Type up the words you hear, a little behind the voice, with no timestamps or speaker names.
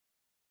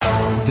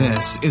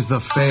This is the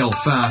Fail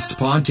Fast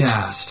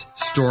Podcast.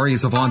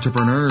 Stories of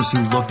entrepreneurs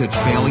who looked at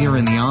failure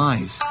in the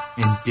eyes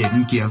and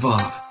didn't give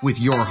up. With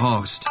your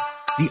host,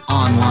 the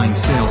online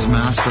sales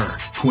master,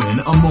 Quinn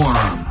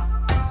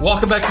Amorum.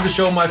 Welcome back to the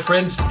show, my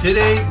friends.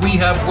 Today we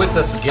have with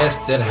us a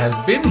guest that has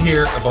been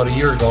here about a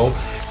year ago,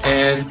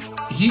 and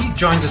he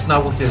joins us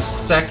now with his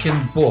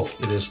second book.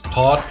 It is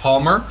Todd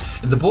Palmer,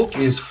 and the book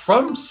is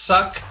From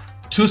Suck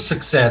to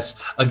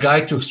Success, a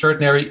guide to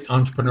extraordinary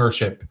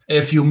entrepreneurship.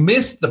 If you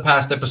missed the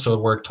past episode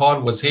where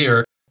Todd was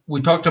here,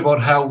 we talked about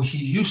how he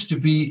used to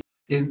be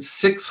in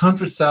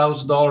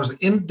 $600,000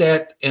 in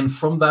debt, and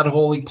from that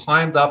hole he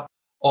climbed up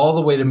all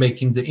the way to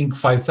making the Inc.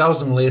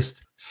 5000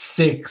 list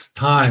 6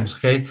 times.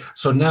 Okay,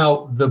 so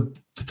now the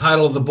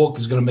title of the book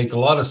is going to make a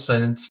lot of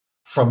sense.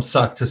 From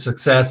Suck to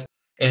Success.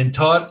 And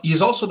Todd,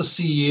 he's also the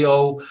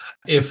CEO.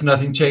 If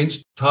nothing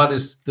changed, Todd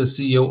is the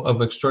CEO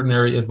of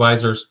Extraordinary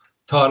Advisors.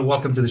 Todd,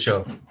 welcome to the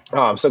show.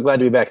 Oh, I'm so glad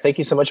to be back. Thank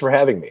you so much for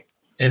having me.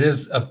 It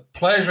is a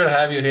pleasure to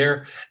have you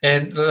here.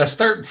 And let's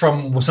start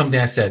from something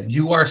I said.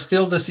 You are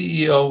still the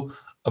CEO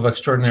of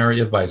Extraordinary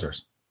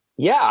Advisors.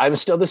 Yeah, I'm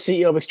still the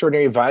CEO of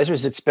Extraordinary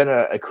Advisors. It's been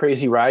a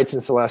crazy ride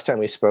since the last time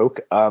we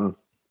spoke.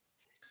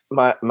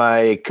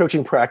 My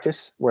coaching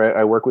practice, where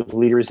I work with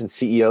leaders and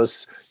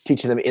CEOs,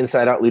 teaching them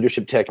inside-out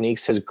leadership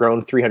techniques, has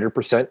grown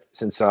 300%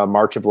 since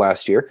March of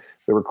last year.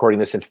 We're recording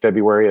this in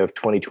February of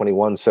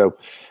 2021. So,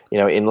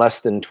 in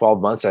less than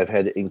 12 months, I've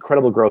had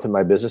incredible growth in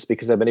my business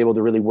because I've been able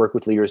to really work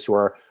with leaders who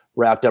are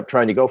wrapped up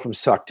trying to go from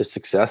suck to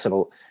success.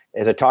 And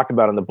as I talk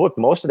about in the book,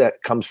 most of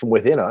that comes from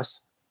within us.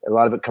 A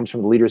lot of it comes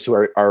from the leaders who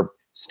are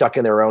stuck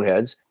in their own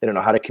heads. They don't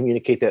know how to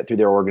communicate that through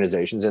their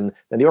organizations. And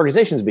then the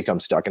organizations become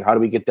stuck. And how do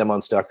we get them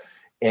unstuck?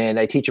 And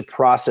I teach a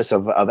process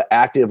of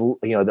active,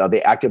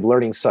 the active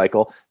learning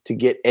cycle to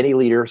get any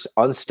leaders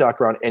unstuck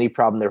around any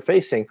problem they're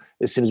facing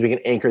as soon as we can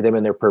anchor them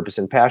in their purpose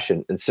and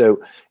passion. And so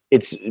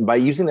it's by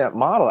using that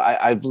model,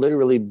 I've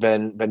literally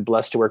been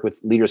blessed to work with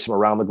leaders from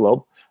around the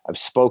globe. I've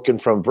spoken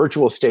from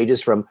virtual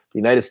stages from the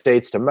United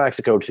States to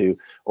Mexico to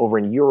over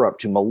in Europe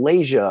to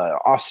Malaysia,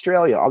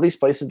 Australia, all these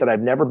places that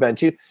I've never been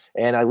to.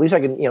 And at least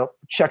I can,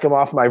 check them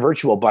off my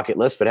virtual bucket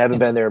list, but haven't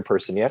been there in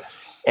person yet.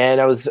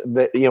 And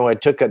I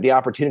took the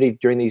opportunity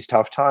during these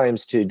tough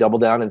times to double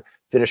down and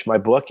finish my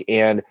book.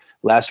 And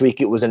last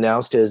week it was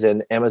announced as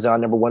an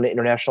Amazon #1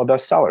 international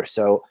bestseller.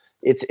 So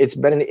it's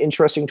been an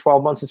interesting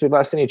 12 months since we've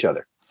last seen each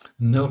other.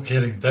 No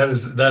kidding. That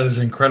is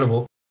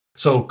incredible.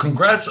 So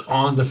congrats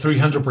on the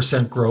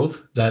 300%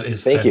 growth. That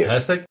is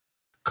fantastic.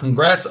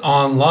 Congrats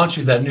on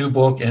launching that new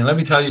book. And let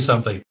me tell you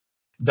something.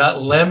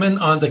 That lemon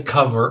on the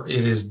cover,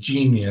 it is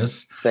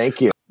genius.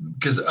 Thank you.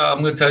 Because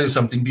I'm going to tell you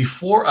something.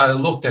 Before I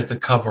looked at the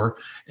cover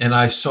and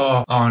I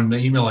saw on the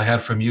email I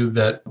had from you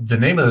that the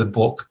name of the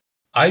book,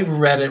 I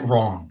read it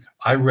wrong.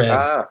 I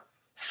read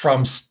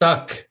From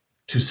Stuck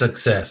to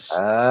Success.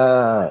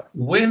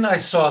 When I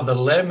saw the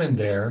lemon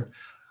there,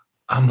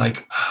 I'm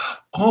like,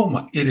 oh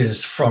my, it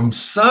is From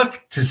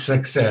Suck to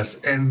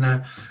Success.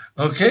 And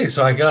okay,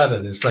 so I got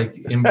it. It's like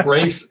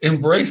embrace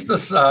the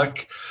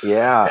suck.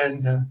 Yeah.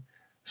 And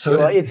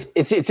So it's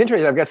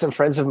interesting. I've got some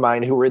friends of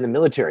mine who were in the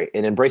military,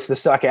 and Embrace the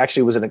Suck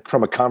actually was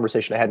from a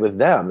conversation I had with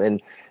them.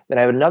 And then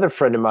I have another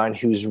friend of mine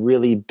who's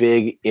really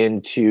big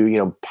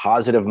into,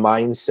 positive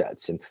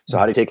mindsets. And so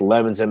how do you take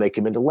lemons and make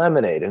them into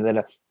lemonade? And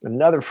then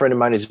another friend of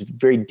mine is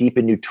very deep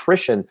in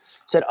nutrition,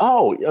 said,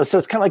 so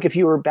it's kind of like if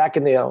you were back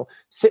in the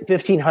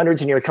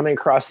 1500s and you're coming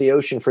across the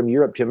ocean from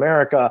Europe to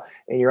America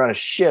and you're on a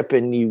ship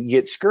and you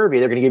get scurvy,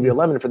 they're going to give you a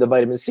lemon for the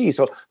vitamin C.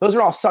 So those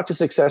are all suck to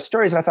success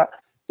stories. And I thought,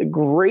 the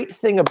great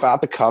thing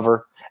about the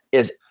cover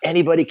is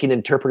anybody can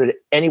interpret it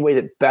any way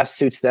that best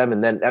suits them.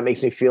 And then that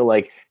makes me feel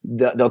like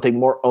they'll take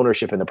more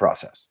ownership in the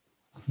process.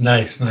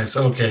 Nice.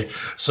 Okay.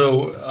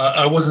 So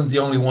I wasn't the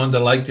only one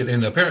that liked it.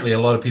 And apparently a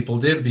lot of people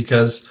did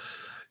because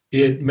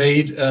it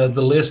made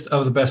the list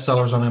of the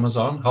bestsellers on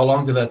Amazon. How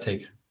long did that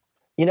take?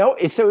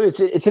 It's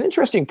an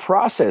interesting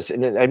process.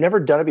 And I've never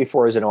done it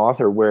before as an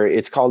author, where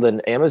it's called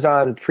an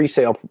Amazon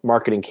pre-sale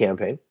marketing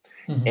campaign.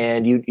 Mm-hmm.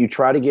 And you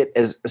try to get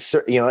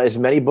as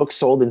many books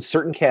sold in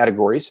certain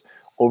categories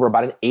over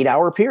about an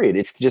 8-hour period.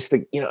 It's just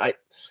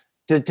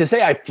to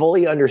say I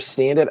fully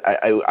understand it,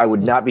 I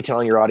would not be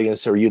telling your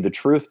audience or you the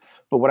truth.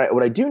 But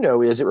what I do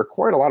know is it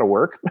required a lot of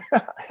work.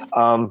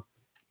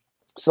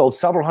 Sold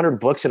several hundred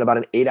books in about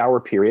an 8-hour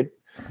period.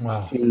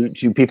 Wow.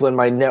 To people in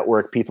my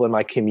network, people in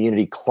my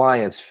community,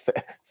 clients,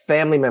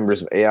 family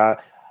members.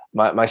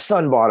 My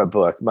son bought a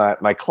book.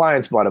 My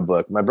clients bought a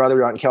book. My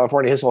brother out in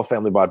California, his whole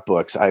family bought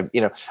books. And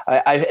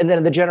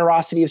then the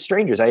generosity of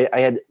strangers. I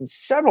had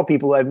several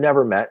people who I've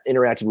never met,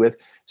 interacted with,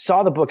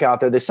 saw the book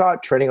out there. They saw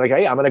it trending, like,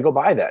 hey, I'm going to go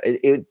buy that.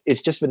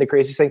 It's just been the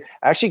craziest thing.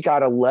 I actually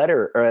got a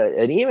letter or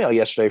an email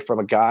yesterday from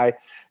a guy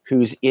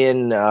who's out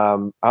in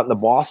the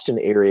Boston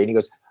area, and he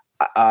goes,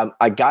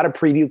 I got a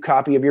preview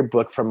copy of your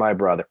book from my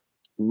brother.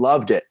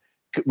 Loved it.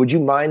 Would you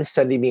mind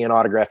sending me an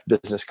autographed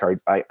business card?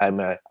 I'm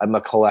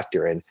a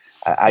collector. And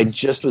I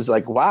just was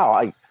like, wow.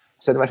 I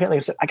said to my family,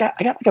 I said, I got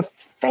like a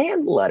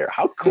fan letter.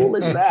 How cool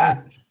is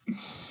that?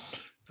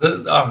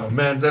 Oh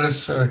man, that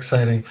is so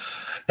exciting.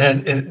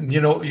 And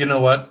you know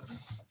what?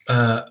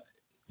 Uh,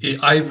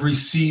 I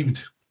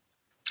received.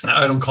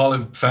 I don't call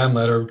it fan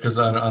letter because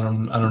I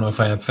don't know if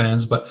I have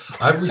fans, but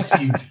I've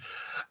received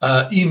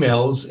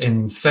emails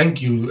and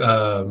thank you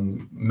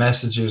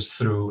messages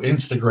through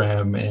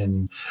Instagram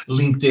and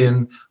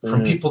LinkedIn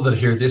from people that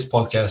hear this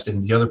podcast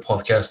and the other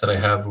podcast that I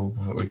have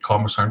with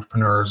commerce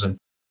entrepreneurs and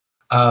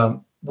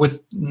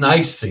with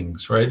nice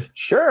things, right?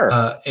 Sure.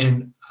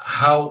 And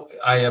how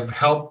I have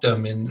helped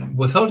them, and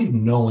without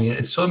even knowing it,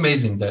 it's so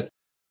amazing that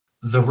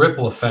the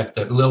ripple effect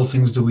that little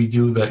things do we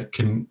do that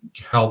can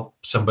help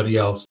somebody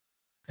else.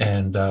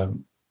 And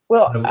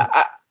well,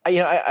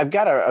 I've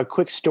got a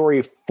quick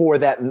story for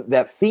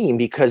that theme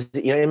because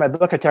in my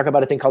book I talk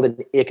about a thing called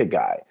an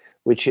ikigai,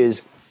 which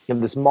is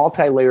this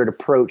multi-layered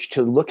approach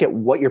to look at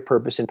what your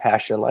purpose and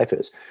passion in life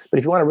is. But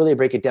if you want to really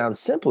break it down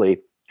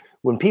simply,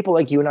 when people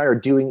like you and I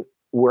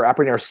we're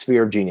operating our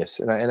sphere of genius,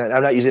 and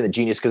I'm not using the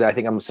genius because I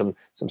think I'm some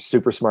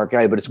super smart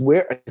guy, but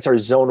it's our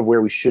zone of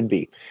where we should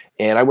be.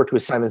 And I worked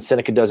with Simon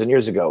Sinek a dozen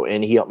years ago,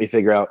 and he helped me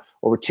figure out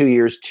over 2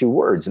 years 2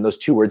 words, and those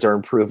 2 words are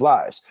improve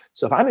lives.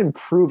 So if I'm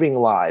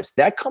improving lives,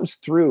 that comes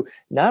through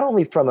not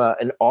only from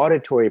an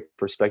auditory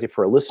perspective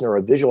for a listener or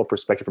a visual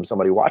perspective from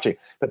somebody watching,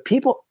 but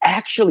people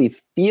actually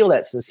feel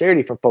that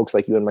sincerity from folks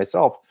like you and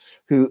myself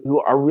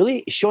who are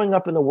really showing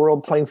up in the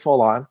world playing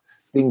full on,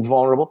 being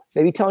vulnerable,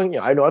 maybe telling,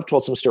 I know I've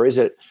told some stories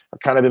that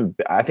are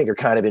I think are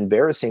kind of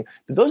embarrassing,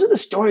 but those are the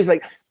stories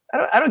like,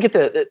 I don't get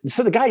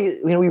so the guy,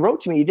 he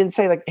wrote to me, he didn't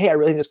say like, hey, I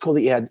really think it's cool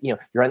that you had,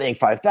 you're on the Inc.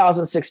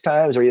 5000 6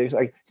 times, or he's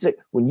like,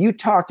 when you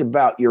talked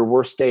about your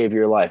worst day of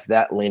your life,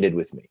 that landed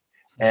with me.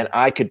 And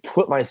I could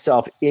put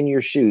myself in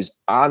your shoes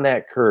on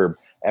that curb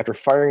after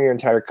firing your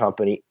entire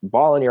company,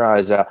 bawling your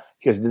eyes out,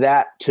 because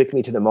that took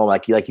me to the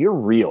moment. Like you're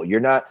real. You're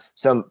not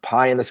some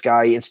pie in the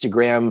sky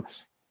Instagram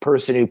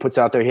person who puts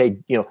out there, hey,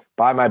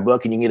 buy my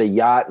book and you can get a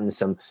yacht and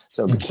some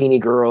bikini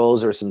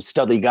girls or some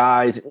studly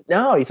guys.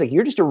 No, it's like,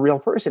 you're just a real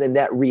person. And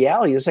that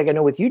reality, just like I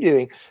know with you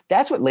doing,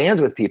 that's what lands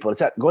with people.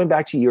 It's that going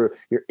back to your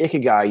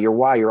ikigai, your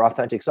why, your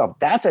authentic self.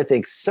 That's, I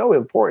think, so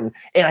important.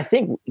 And I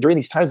think during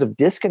these times of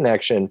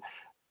disconnection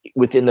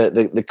within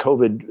the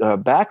COVID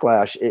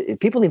backlash,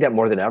 people need that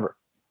more than ever.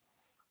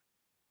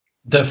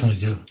 Definitely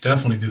do.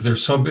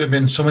 There's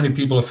been so many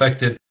people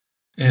affected,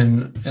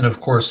 and of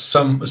course,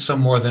 some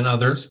more than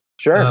others.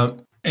 Sure.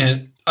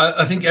 And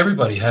I think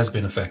everybody has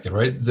been affected,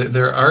 right?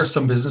 There are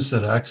some businesses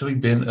that have actually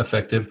been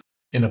affected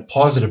in a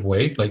positive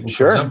way. Like,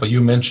 for example,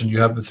 you mentioned you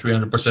have the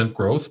 300%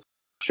 growth.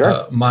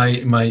 Sure. My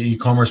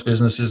e-commerce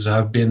businesses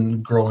have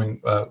been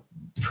growing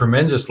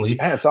tremendously.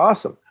 That's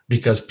awesome.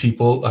 Because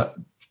people,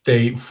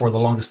 for the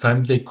longest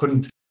time, they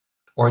couldn't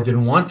or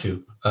didn't want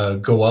to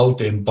go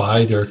out and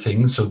buy their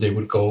things. So they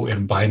would go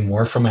and buy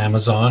more from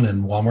Amazon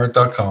and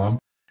Walmart.com.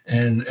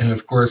 And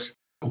of course,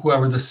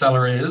 whoever the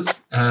seller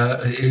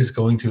is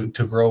going to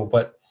grow.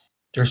 But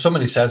there's so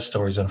many sad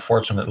stories,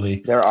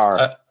 unfortunately. There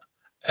are.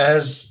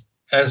 As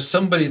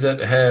somebody that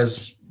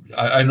has,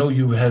 I know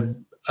you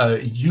had a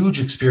huge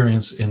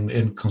experience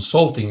in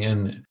consulting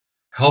and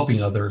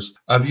helping others.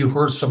 Have you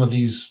heard some of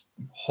these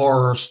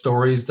horror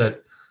stories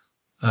that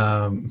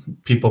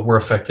people were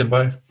affected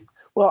by?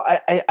 Well,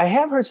 I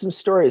have heard some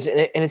stories,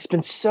 and it's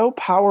been so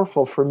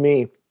powerful for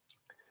me.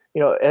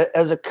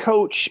 As a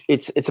coach,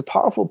 it's a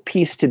powerful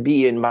piece to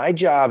be in. My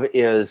job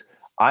is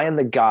I am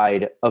the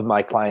guide of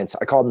my clients.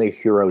 I call them the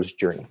hero's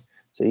journey.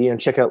 So,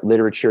 check out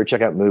literature,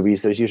 check out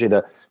movies. There's usually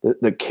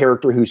the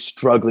character who's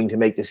struggling to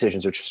make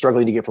decisions or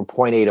struggling to get from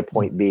point A to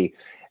point B.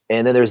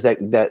 And then there's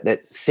that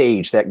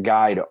sage, that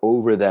guide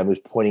over them who's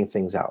pointing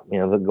things out.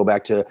 They'll go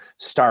back to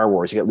Star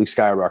Wars. You got Luke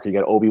Skywalker, you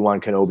got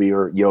Obi-Wan Kenobi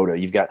or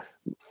Yoda. You've got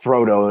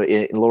Frodo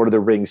in Lord of the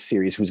Rings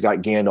series who's got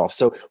Gandalf.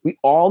 So we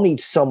all need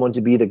someone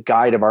to be the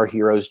guide of our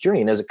hero's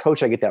journey. And as a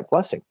coach, I get that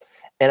blessing.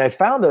 And I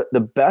found that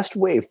the best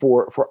way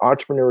for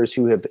entrepreneurs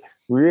who have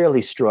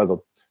really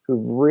struggled,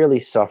 who've really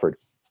suffered,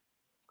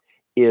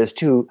 is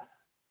to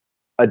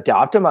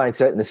adopt a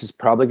mindset. And this is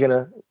probably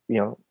going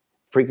to,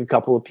 freak a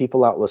couple of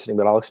people out listening,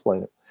 but I'll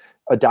explain it.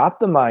 Adopt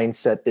the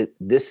mindset that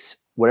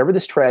whatever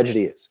this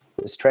tragedy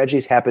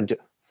has happened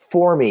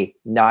for me,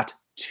 not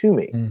to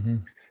me. Mm-hmm.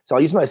 So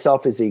I'll use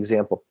myself as the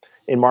example.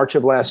 In March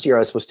of last year, I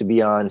was supposed to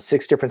be on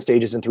 6 different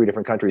stages in 3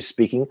 different countries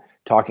speaking,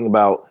 talking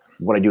about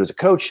what I do as a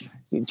coach,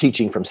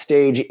 teaching from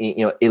stage,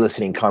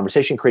 eliciting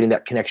conversation, creating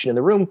that connection in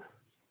the room.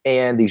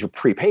 And these were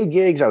prepaid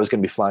gigs. I was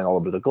going to be flying all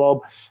over the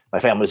globe. My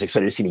family was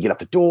excited to see me get out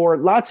the door.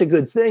 Lots of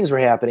good things were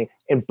happening.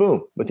 And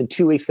boom, within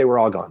 2 weeks, they were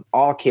all gone,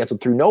 all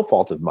canceled through no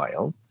fault of my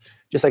own.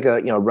 Just like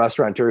a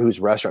restaurateur whose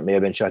restaurant may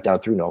have been shut down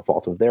through no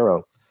fault of their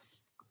own.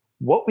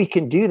 What we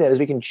can do then is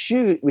we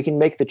can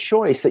make the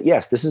choice that,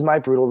 yes, this is my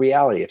brutal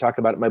reality. I talk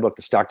about it in my book,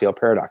 The Stockdale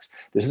Paradox.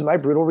 This is my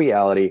brutal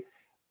reality.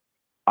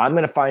 I'm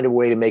going to find a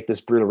way to make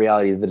this brutal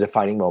reality the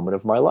defining moment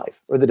of my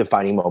life, or the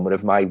defining moment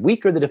of my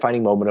week, or the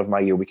defining moment of my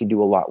year. We can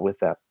do a lot with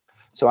that.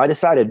 So I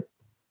decided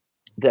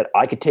that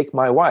I could take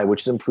my why,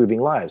 which is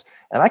improving lives,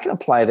 and I can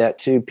apply that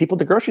to people at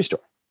the grocery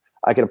store.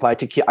 I can apply it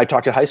to, I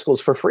talk to high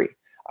schools for free.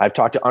 I've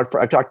talked to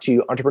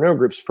entrepreneur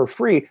groups for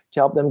free to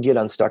help them get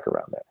unstuck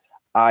around that.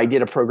 I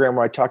did a program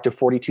where I talked to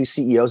 42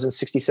 CEOs in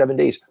 67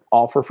 days,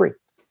 all for free,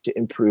 to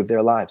improve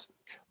their lives.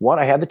 One,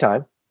 I had the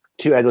time.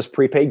 Two, I had those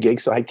prepaid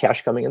gigs, so I had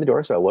cash coming in the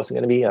door, so I wasn't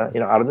going to be out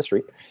on the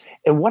street.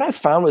 And what I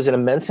found was an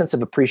immense sense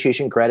of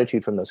appreciation and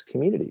gratitude from those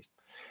communities.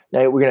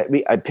 Now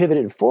I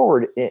pivoted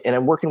forward, and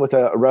I'm working with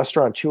a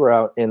restaurateur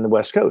out in the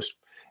West Coast,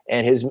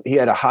 and he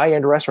had a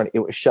high-end restaurant. It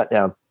was shut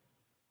down.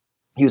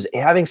 He was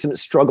having some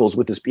struggles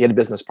with he had a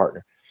business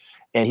partner,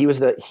 and he was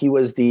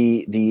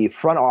the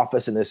front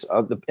office in this,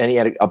 and he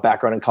had a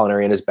background in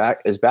culinary, and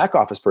his back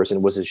office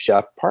person was his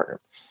chef partner,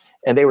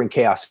 and they were in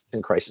chaos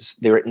and crisis.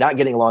 They were not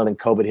getting along. Then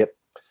COVID hit,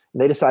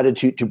 and they decided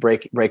to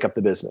break up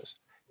the business.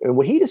 And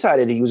what he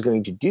decided he was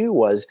going to do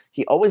was,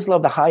 he always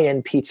loved the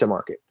high-end pizza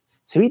market.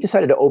 So he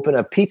decided to open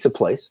a pizza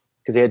place,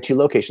 because they had two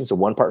locations. So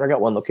one partner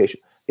got one location,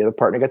 the other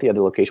partner got the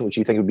other location, which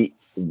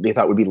they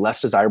thought would be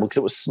less desirable because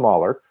it was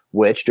smaller,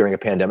 which during a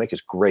pandemic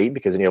is great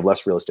because then you have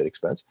less real estate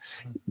expense.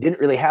 Didn't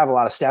really have a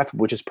lot of staff,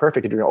 which is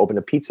perfect if you're going to open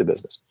a pizza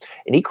business.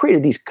 And he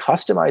created these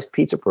customized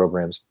pizza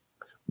programs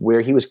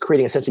where he was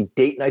creating essentially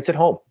date nights at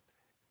home.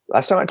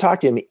 Last time I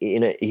talked to him,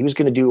 he was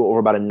going to do over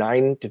about a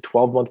 9 to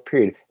 12 month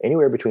period,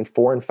 anywhere between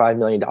 $4 and $5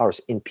 million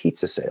in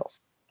pizza sales.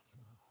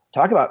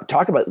 Talk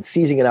about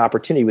seizing an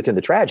opportunity within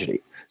the tragedy.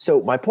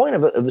 So my point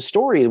of the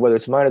story, whether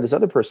it's mine or this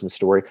other person's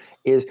story,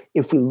 is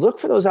if we look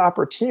for those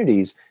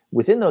opportunities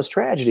within those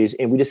tragedies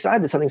and we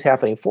decide that something's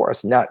happening for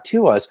us, not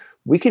to us,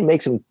 we can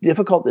make some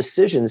difficult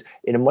decisions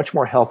in a much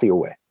more healthier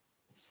way.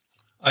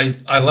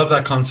 I love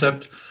that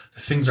concept.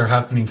 Things are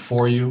happening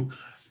for you,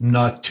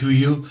 not to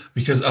you,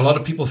 because a lot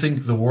of people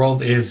think the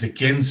world is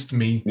against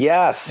me.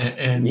 Yes.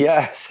 And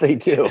yes, they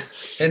do.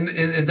 And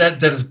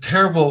that is a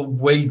terrible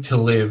way to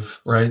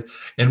live, right?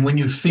 And when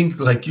you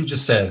think, like you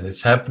just said,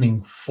 it's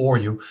happening for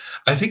you.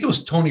 I think it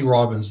was Tony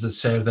Robbins that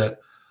said that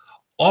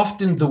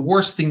often the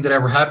worst thing that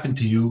ever happened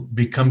to you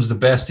becomes the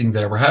best thing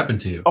that ever happened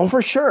to you. Oh,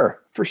 for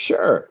sure. For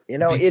sure.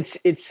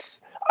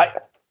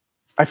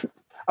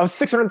 I was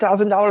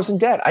 $600,000 in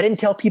debt. I didn't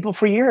tell people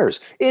for years.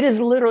 It is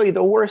literally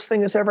the worst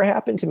thing that's ever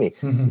happened to me.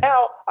 Mm-hmm.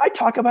 Now, I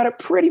talk about it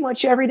pretty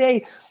much every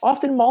day,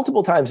 often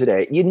multiple times a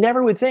day. You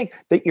never would think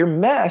that your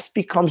mess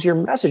becomes your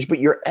message, but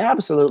you're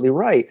absolutely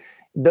right.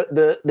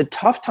 The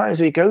tough times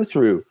we go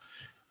through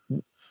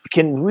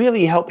can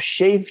really help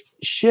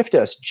shift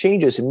us,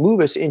 change us, and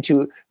move us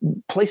into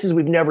places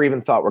we've never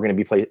even thought were going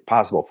to be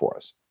possible for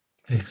us.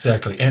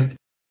 Exactly.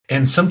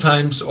 And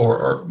sometimes,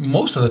 or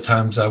most of the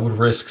times, I would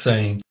risk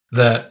saying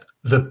that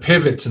the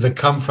pivots that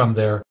come from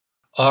there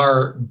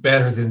are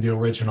better than the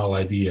original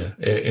idea.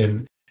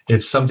 And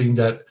it's something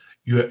that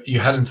you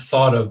hadn't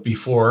thought of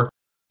before,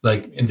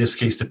 like in this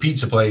case, the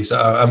pizza place.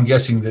 I'm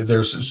guessing that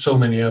there's so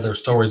many other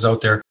stories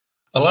out there.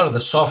 A lot of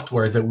the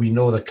software that we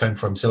know that came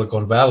from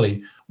Silicon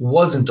Valley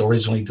wasn't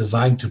originally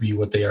designed to be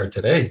what they are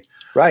today.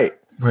 Right.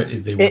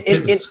 They were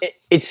pivots.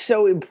 It's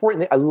so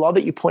important. I love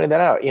that you pointed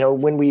that out.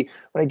 When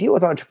I deal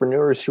with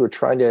entrepreneurs who are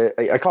trying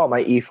to, I call it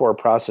my E4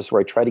 process,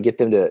 where I try to get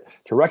them to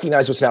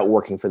recognize what's not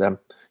working for them,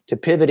 to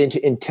pivot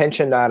into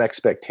intention, not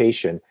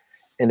expectation,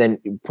 and then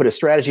put a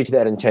strategy to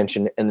that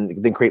intention,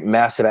 and then create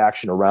massive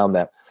action around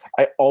that.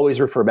 I always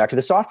refer back to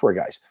the software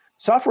guys.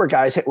 Software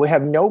guys will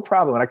have no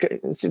problem.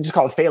 It's just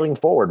called failing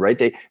forward, right?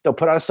 They'll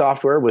put out a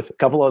software with a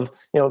couple of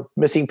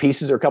missing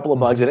pieces or a couple of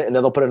bugs in it, and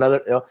then they'll put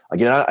another. I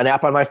get an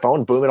app on my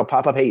phone, boom, it'll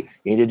pop up. Hey,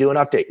 you need to do an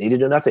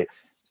update.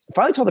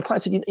 Finally, told the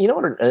client, said, you know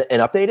what an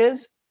update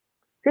is?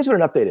 Here's what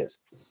an update is.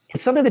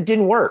 It's something that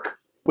didn't work,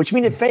 which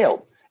means it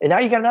failed, and now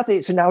you got an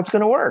update, so now it's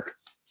going to work.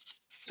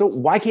 So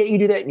why can't you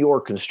do that in your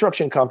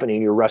construction company,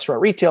 in your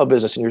restaurant retail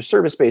business, in your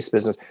service-based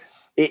business?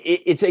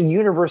 It's a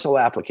universal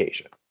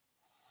application.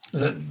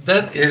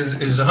 That is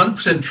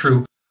 100%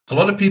 true. A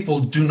lot of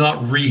people do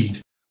not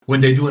read when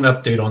they do an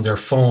update on their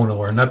phone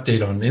or an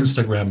update on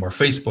Instagram or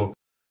Facebook.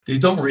 They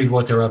don't read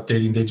what they're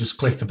updating. They just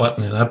click the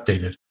button and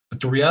update it. But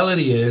the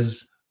reality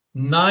is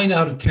 9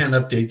 out of 10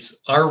 updates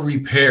are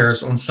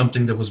repairs on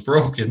something that was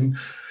broken.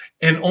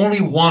 And only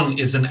one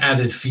is an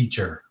added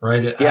feature,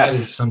 right? It added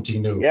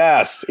something new.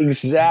 Yes,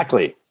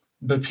 exactly.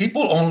 But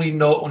people only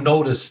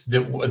notice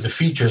the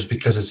features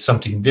because it's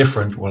something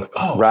different. We're like,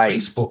 oh, right.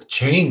 Facebook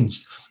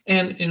changed.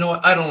 And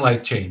I don't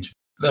like change.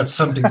 That's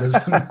something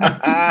that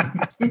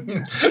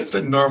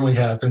normally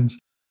happens.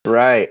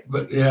 Right.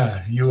 But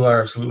yeah, you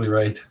are absolutely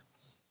right.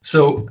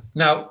 So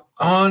now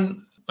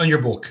on your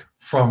book,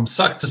 From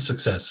Suck to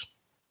Success,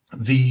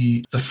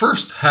 the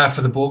first half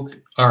of the book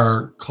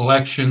are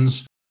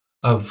collections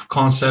of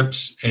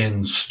concepts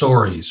and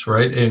stories,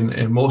 right?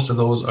 And most of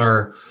those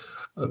are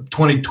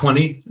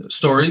 2020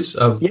 stories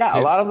of a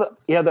lot of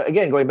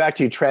again, going back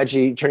to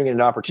tragedy turning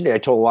into an opportunity, I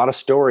told a lot of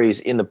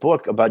stories in the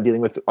book about dealing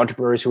with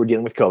entrepreneurs who were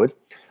dealing with COVID.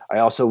 I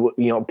also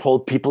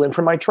pulled people in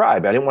from my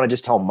tribe. I didn't want to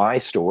just tell my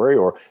story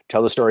or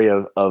tell the story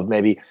of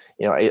maybe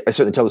I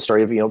certainly tell the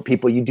story of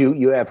people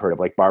you have heard of,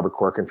 like Barbara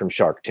Corcoran from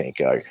Shark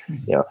Tank,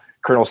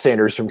 Colonel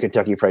Sanders from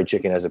Kentucky Fried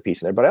Chicken has a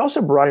piece in there. But I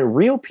also brought in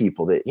real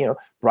people that,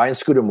 Brian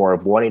Scudamore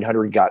of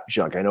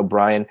 1-800-GOT-JUNK. I know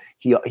Brian,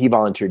 he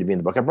volunteered to be in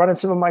the book. I brought in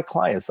some of my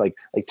clients, like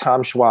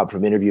Tom Schwab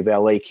from Interview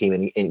Valet came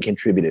in and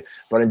contributed.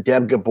 Brought in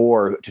Deb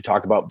Gabor to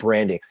talk about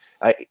branding.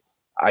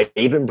 I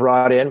even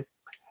brought in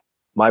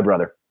my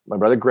brother. My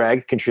brother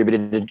Greg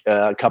contributed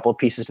a couple of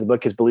pieces to the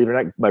book because, believe it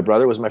or not, my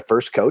brother was my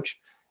first coach.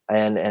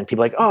 And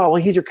people are like, oh,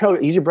 well, he's your coach.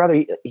 He's your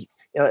brother.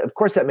 Of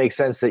course, that makes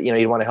sense that,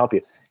 he'd want to help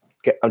you.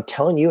 Okay, I'm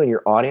telling you and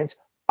your audience,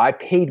 I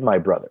paid my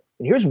brother.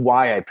 And here's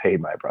why I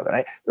paid my brother.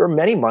 There were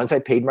many months I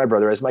paid my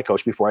brother as my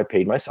coach before I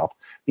paid myself,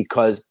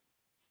 because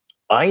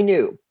I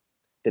knew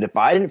that if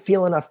I didn't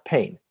feel enough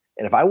pain,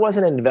 and if I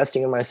wasn't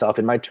investing in myself,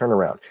 in my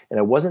turnaround, and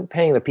I wasn't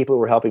paying the people who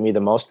were helping me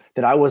the most,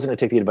 that I wasn't going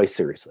to take the advice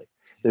seriously.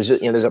 I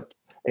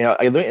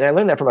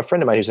learned that from a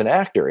friend of mine who's an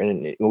actor.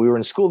 And when we were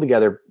in school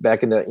together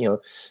back in the,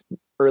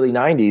 early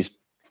 90s,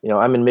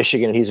 I'm in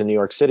Michigan and he's in New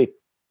York City.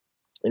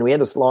 And we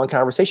had this long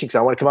conversation because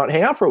I want to come out and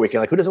hang out for a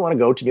weekend. Like, who doesn't want to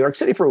go to New York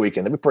City for a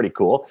weekend? That'd be pretty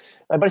cool.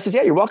 But he says,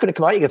 yeah, you're welcome to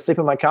come out. You can sleep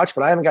on my couch,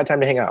 but I haven't got time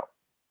to hang out.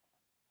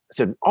 I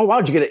said, oh, wow,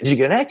 did you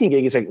get an acting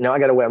gig? He's like, no,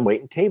 I'm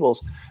waiting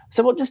tables. I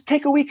said, well, just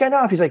take a weekend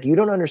off. He's like, you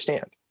don't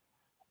understand.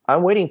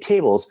 I'm waiting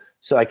tables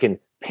so I can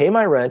pay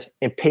my rent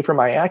and pay for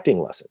my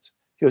acting lessons.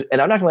 He goes,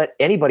 and I'm not going to let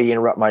anybody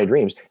interrupt my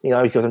dreams.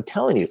 Because I'm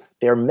telling you,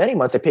 there are many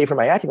months I pay for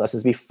my acting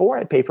lessons before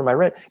I pay for my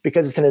rent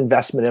because it's an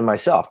investment in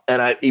myself.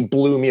 And it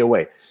blew me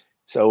away.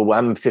 So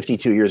I'm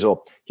 52 years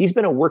old. He's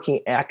been a working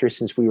actor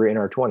since we were in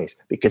our 20s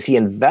because he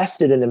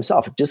invested in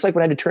himself. Just like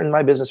when I had to turn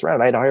my business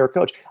around, I had to hire a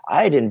coach.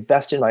 I had to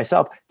invest in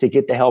myself to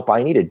get the help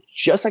I needed.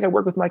 Just like I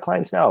work with my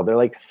clients now. They're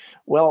like,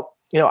 well,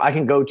 I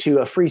can go to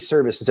a free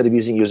service instead of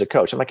using you as a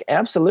coach. I'm like,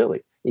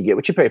 absolutely. You get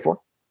what you pay for.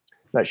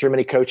 Not sure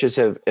many coaches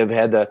have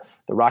had the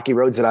rocky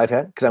roads that I've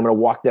had, because I'm going to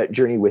walk that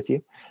journey with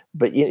you.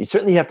 But you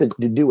certainly have to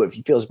do what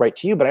feels right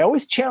to you. But I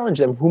always challenge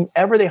them,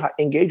 whomever they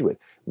engage with,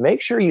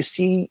 make sure you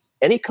see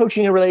any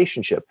coaching and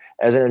relationship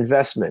as an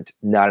investment,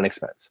 not an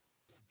expense.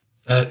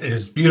 That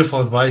is beautiful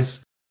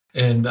advice.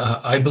 And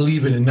I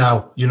believe in it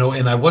now,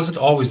 and I wasn't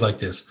always like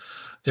this.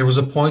 There was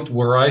a point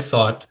where I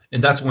thought,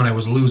 and that's when I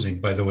was losing,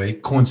 by the way,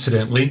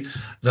 coincidentally,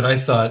 that I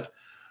thought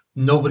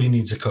nobody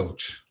needs a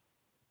coach.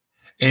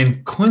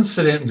 And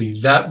coincidentally,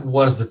 that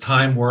was the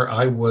time where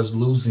I was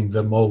losing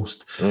the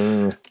most.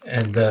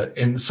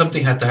 And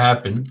something had to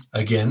happen.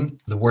 Again,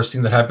 the worst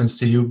thing that happens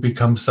to you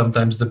becomes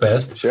sometimes the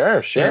best.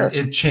 Sure. And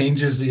it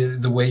changes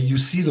the way you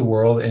see the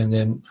world. And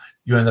then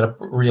you ended up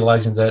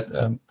realizing that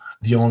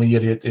the only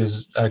idiot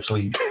is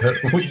actually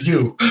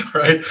you,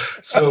 right?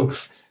 So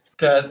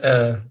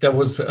that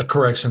was a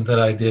correction that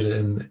I did.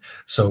 And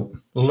so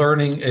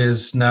learning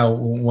is now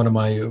one of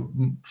my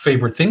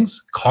favorite things,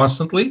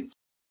 constantly.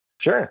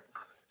 Sure.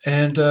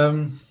 And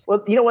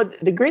well, you know what?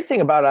 The great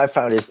thing about it I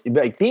found is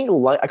like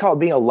I call it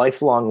being a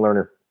lifelong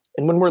learner.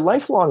 And when we're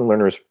lifelong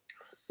learners,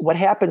 what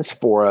happens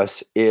for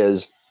us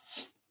is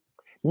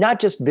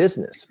not just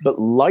business, but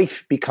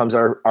life becomes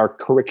our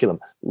curriculum.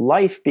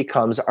 Life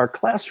becomes our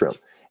classroom.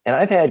 And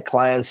I've had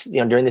clients,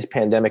 during this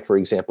pandemic, for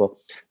example,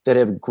 that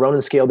have grown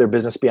and scaled their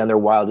business beyond their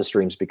wildest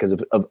dreams because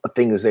of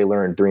things they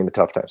learned during the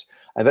tough times.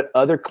 I've had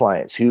other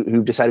clients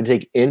who've decided to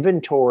take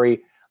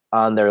inventory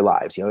on their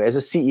lives. As a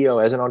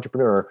CEO, as an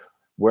entrepreneur,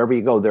 wherever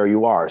you go, there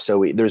you are.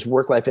 So there's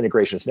work-life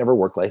integration. It's never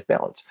work-life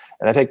balance.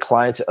 And I've had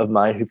clients of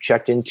mine who've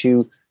checked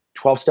into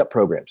 12-step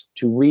programs,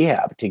 to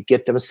rehab, to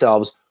get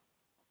themselves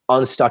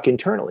unstuck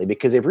internally,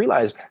 because they've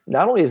realized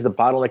not only is the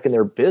bottleneck in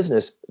their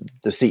business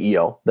the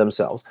CEO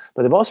themselves,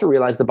 but they've also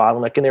realized the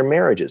bottleneck in their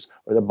marriages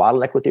or the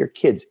bottleneck with their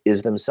kids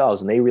is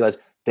themselves. And they realize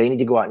they need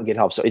to go out and get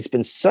help. So it's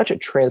been such a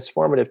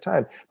transformative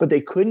time, but they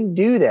couldn't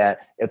do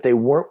that if they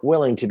weren't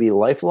willing to be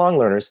lifelong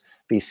learners,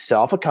 be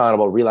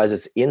self-accountable, realize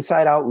it's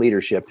inside out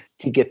leadership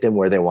to get them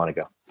where they want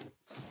to go.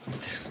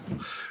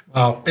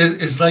 Wow.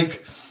 It's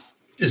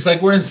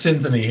like we're in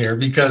symphony here,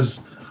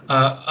 because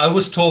I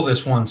was told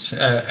this once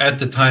at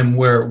the time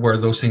where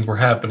those things were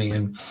happening,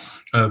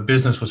 and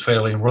business was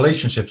failing,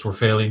 relationships were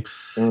failing,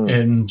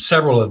 and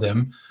several of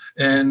them.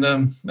 And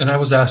I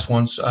was asked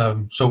once,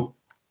 so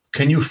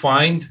can you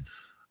find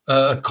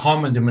a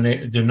common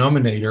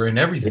denominator in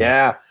everything?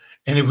 Yeah.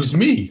 And it was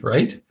me,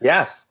 right?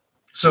 Yeah.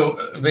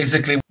 So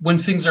basically, when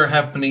things are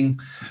happening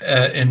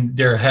and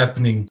they're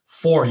happening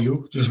for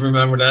you, just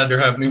remember that they're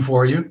happening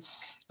for you.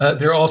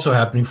 They're also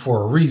happening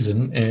for a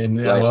reason, and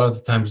right. A lot of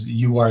the times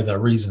you are that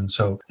reason.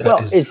 So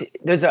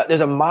there's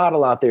a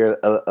model out there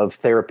of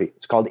therapy.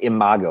 It's called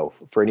Imago.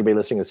 For anybody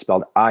listening, it's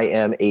spelled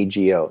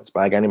IMAGO. It's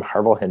by a guy named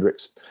Harville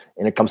Hendricks,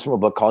 and it comes from a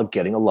book called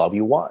Getting the Love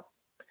You Want.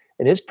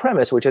 And his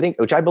premise, which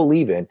I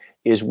believe in,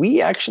 is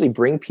we actually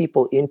bring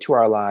people into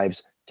our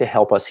lives to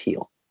help us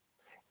heal,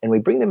 and we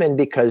bring them in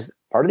because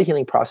part of the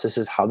healing process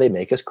is how they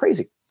make us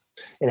crazy,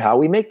 and how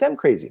we make them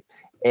crazy.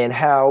 And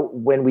how,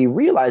 when we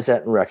realize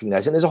that and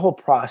recognize it, and there's a whole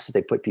process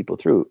they put people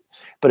through,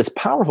 but it's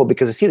powerful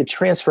because I see the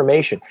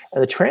transformation,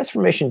 and the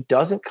transformation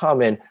doesn't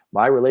come in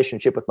my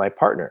relationship with my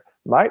partner.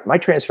 My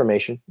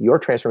transformation, your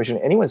transformation,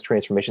 anyone's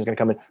transformation is going to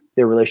come in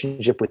their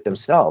relationship with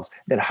themselves,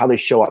 then how they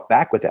show up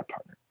back with that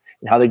partner.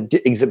 and how they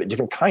exhibit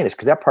different kindness.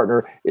 Because that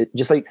partner,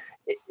 just like,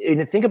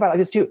 and think about it like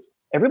this too.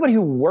 Everybody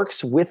who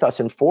works with us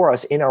and for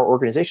us in our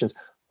organizations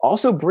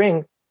also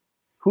bring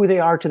who they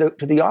are to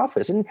the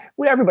office. And a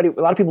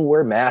lot of people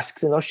wear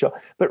masks and they'll show,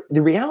 but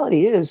the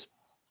reality is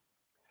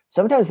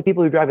sometimes the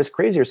people who drive us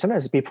crazy are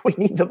sometimes the people we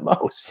need the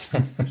most.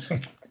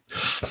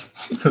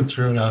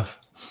 True enough.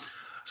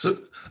 So,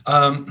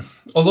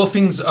 although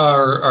things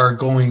are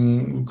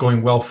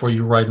going well for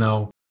you right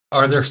now,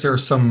 are there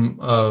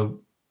some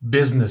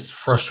business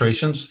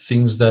frustrations,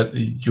 things that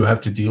you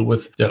have to deal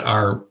with that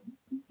are,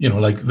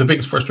 like the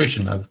biggest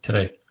frustration of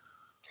today?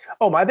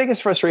 Oh, my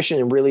biggest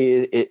frustration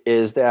really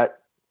is that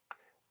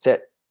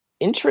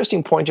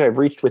interesting point I've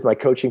reached with my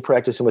coaching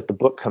practice and with the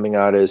book coming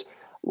out is,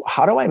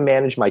 how do I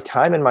manage my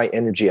time and my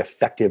energy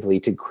effectively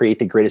to create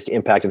the greatest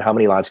impact, and how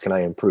many lives can I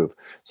improve?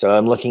 So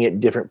I'm looking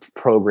at different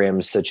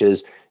programs such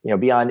as,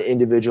 beyond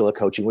individual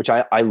coaching, which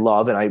I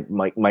love. And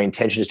my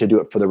intention is to do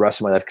it for the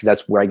rest of my life because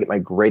that's where I get my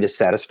greatest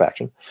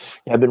satisfaction.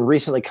 I've been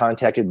recently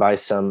contacted by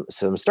some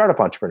startup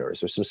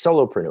entrepreneurs or some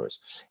solopreneurs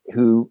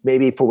who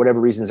maybe for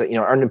whatever reasons,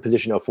 aren't in a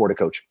position to afford a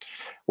coach.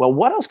 Well,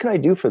 what else can I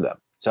do for them?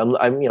 So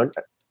I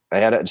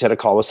just had a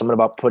call with someone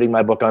about putting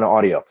my book on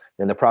audio.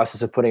 In the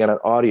process of putting it on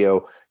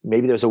audio,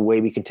 maybe there's a way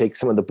we can take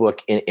some of the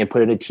book and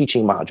put it into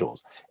teaching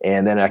modules.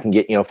 And then I can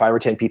get, 5 or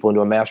 10 people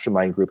into a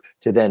mastermind group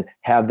to then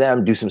have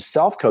them do some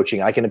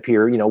self-coaching. I can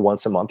appear,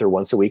 once a month or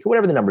once a week or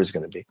whatever the number is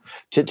going to be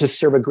to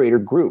serve a greater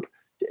group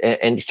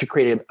and to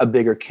create a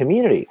bigger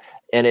community.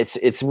 And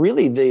it's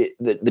really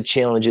the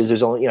challenge is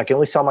there's only, I can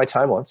only sell my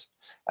time once.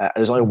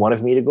 There's only one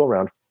of me to go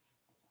around.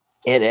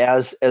 And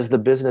as the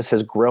business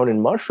has grown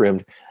and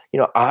mushroomed,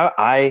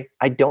 I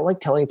don't like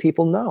telling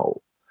people no.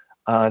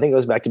 I think it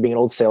goes back to being an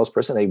old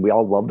salesperson. We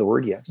all love the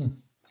word yes.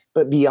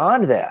 But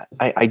beyond that,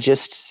 I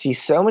just see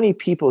so many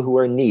people who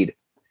are in need.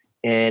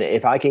 And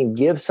if I can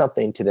give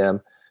something to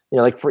them,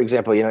 like for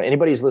example,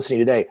 anybody who's listening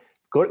today,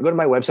 go to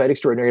my website,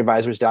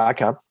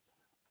 extraordinaryadvisors.com,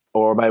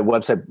 or my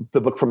website,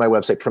 the book from my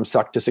website,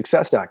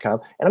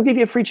 FromSuckToSuccess.com, and I'll give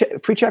you a free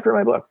chapter of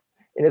my book.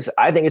 And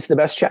I think it's the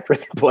best chapter in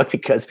the book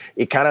because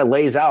it kind of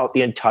lays out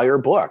the entire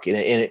book, and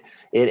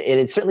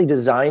it's certainly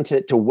designed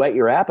to whet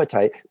your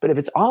appetite. But if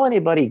it's all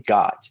anybody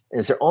got, and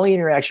it's their only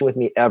interaction with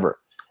me ever,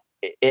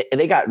 and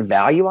they got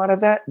value out of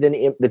that, then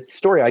the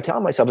story I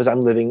tell myself is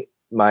I'm living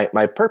my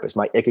purpose,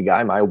 my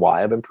ikigai, my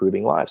why of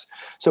improving lives.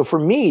 So for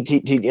me, to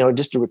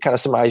just to kind of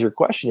summarize your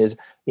question is,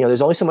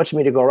 there's only so much of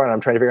me to go around. I'm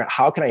trying to figure out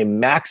how can I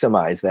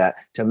maximize that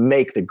to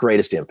make the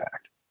greatest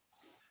impact.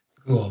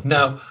 Cool.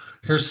 Now,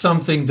 here's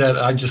something that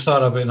I just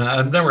thought of, and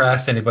I've never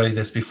asked anybody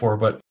this before,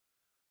 but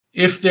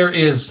if there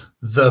is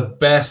the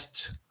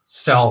best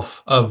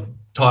self of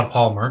Todd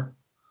Palmer,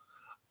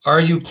 are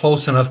you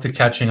close enough to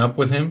catching up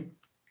with him?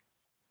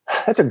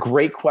 That's a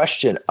great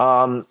question.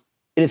 And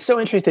it's so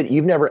interesting that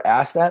you've never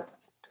asked that,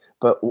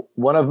 but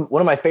one of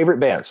my favorite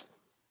bands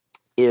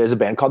is a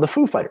band called the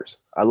Foo Fighters.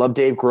 I love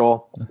Dave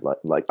Grohl.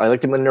 Like I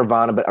liked him in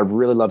Nirvana, but I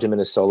really loved him in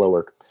his solo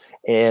work.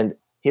 And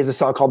he has a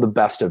song called The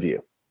Best of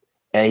You.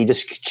 And he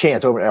just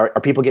chants over,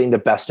 are people getting the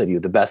best of you,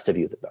 the best of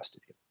you, the best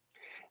of you?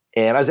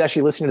 And I was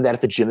actually listening to that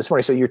at the gym this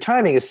morning. So your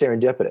timing is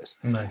serendipitous.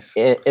 Nice.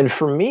 And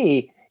for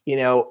me,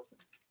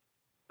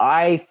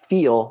 I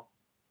feel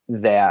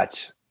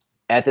that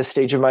at this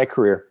stage of my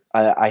career,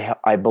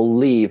 I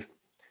believe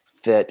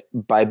that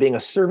by being a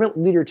servant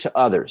leader to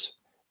others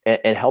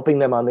and helping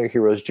them on their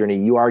hero's journey,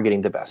 you are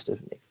getting the best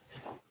of me.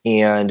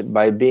 And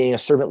by being a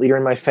servant leader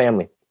in my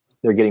family,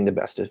 they're getting the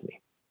best of me.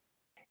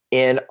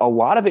 And a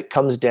lot of it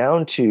comes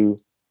down to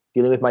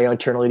dealing with my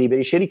internal itty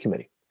bitty shitty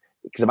committee.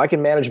 Because if I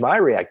can manage my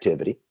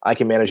reactivity, I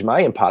can manage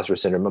my imposter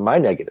syndrome and my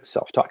negative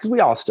self-talk, because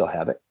we all still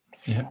have it.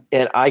 Yeah.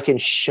 And I can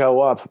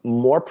show up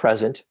more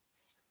present,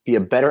 be a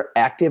better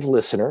active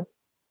listener,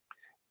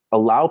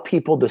 allow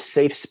people the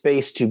safe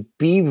space to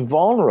be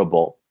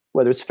vulnerable,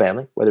 whether it's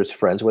family, whether it's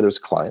friends, whether it's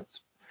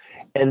clients,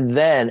 and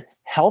then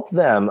help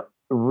them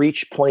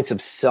reach points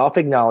of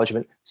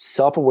self-acknowledgement,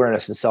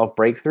 self-awareness, and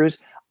self-breakthroughs.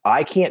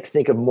 I can't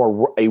think of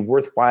a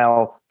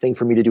worthwhile thing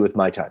for me to do with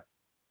my time.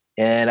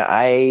 And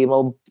I'm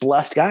a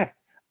blessed guy.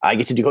 I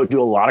get to go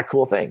do a lot of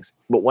cool things.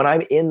 But when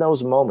I'm in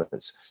those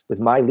moments with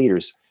my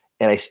leaders,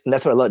 and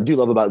that's what I do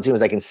love about Zoom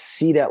is I can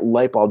see that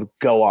light bulb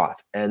go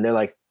off. And they're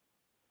like,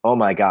 oh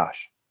my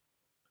gosh,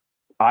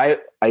 I've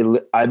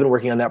been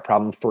working on that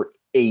problem for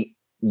 8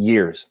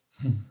 years.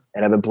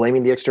 And I've been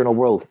blaming the external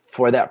world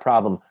for that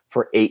problem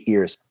for 8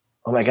 years.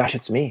 Oh my gosh,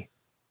 it's me.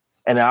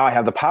 And now I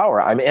have the power.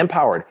 I'm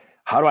empowered.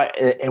 How do I,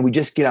 and we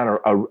just get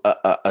on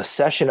a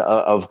session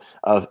of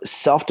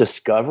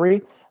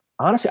self-discovery.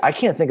 Honestly, I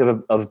can't think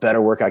of better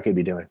work I could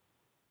be doing.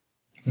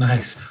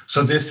 Nice.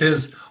 So this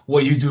is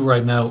what you do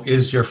right now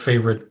is your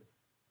favorite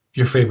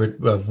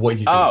of what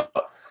you do. Oh,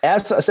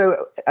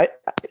 so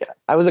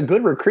I was a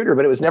good recruiter,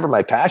 but it was never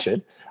my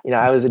passion.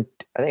 I think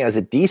I was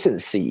a decent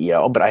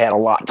CEO, but I had a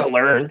lot to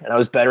learn, and I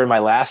was better in my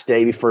last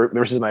day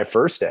versus my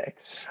first day.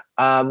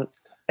 But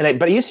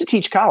I used to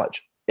teach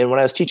college. And when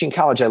I was teaching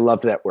college, I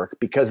loved that work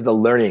because of the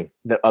learning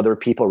that other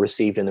people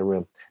received in the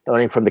room. They're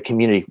learning from the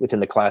community within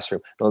the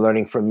classroom. They're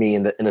learning from me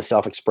in the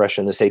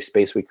self-expression, the safe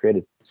space we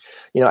created.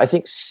 I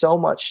think so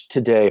much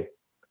today,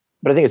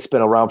 but I think it's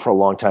been around for a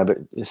long time,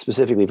 but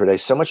specifically for today,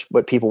 so much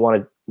what people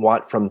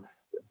want from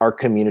our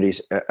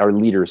communities, our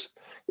leaders,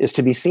 is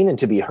to be seen and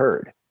to be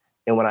heard.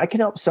 And when I can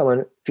help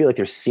someone feel like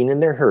they're seen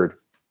and they're heard,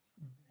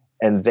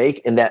 then they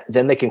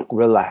can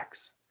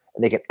relax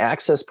and they can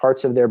access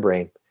parts of their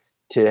brain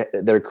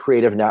that are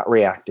creative, not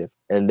reactive,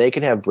 and they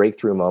can have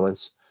breakthrough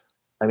moments.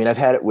 I mean, I've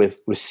had it with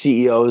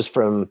CEOs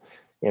from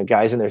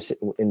guys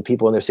in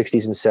people in their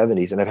 60s and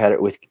 70s, and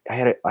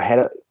I had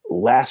it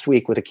last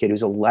week with a kid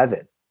who's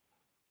 11.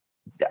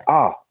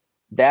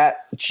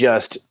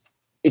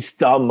 It's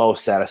the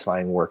most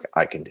satisfying work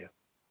I can do.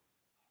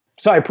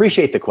 So I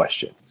appreciate the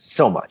question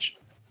so much.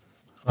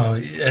 Oh,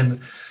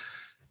 and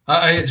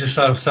I just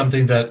thought of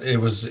something that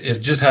it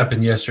just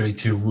happened yesterday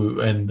too.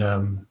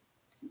 And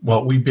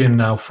we've been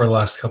now for the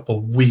last couple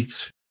of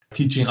weeks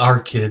teaching our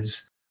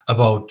kids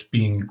about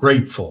being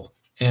grateful.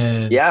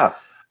 And yeah,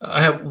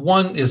 I have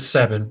one is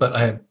 7, but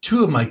I have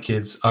 2 of my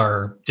kids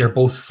they're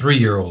both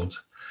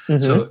 3-year-olds.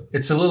 Mm-hmm. So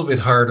it's a little bit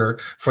harder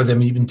for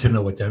them even to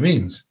know what that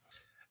means.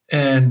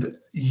 And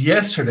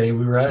yesterday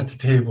we were at the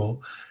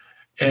table,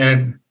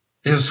 and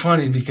it was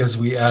funny because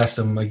we asked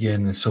them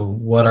again, so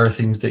what are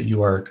things that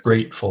you are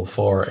grateful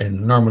for?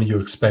 And normally you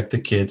expect the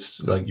kids,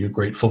 like, you're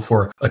grateful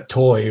for a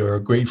toy or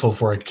grateful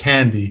for a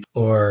candy,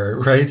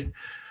 or right?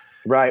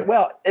 Right.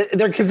 Well,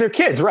 because they're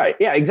kids, right?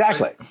 Yeah,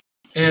 exactly. Right.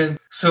 And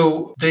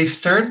so they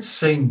started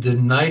saying the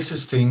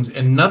nicest things,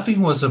 and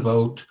nothing was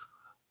about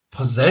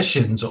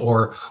possessions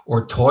or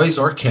toys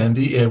or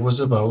candy. It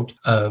was about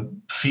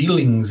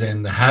feelings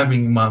and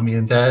having mommy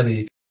and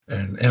daddy.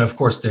 And of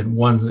course, then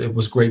it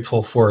was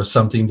grateful for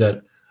something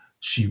that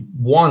she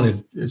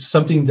wanted,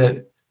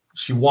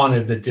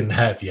 that didn't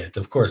have yet.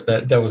 Of course,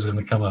 that was going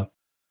to come up.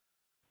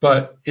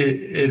 But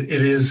it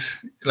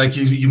is, like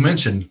you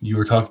mentioned, you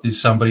were talking to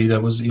somebody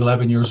that was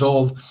 11 years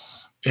old,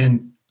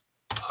 and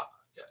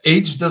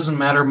age doesn't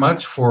matter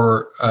much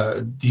for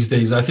these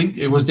days. I think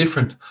it was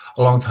different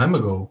a long time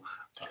ago.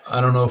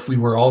 I don't know if we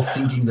were all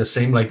thinking the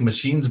same like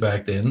machines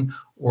back then,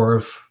 or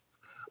if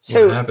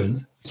what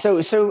happened.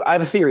 So I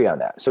have a theory on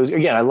that. So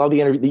again, I love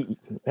the interview.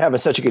 Having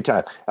such a good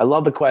time. I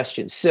love the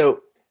question. So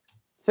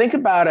think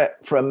about it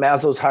from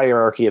Maslow's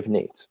hierarchy of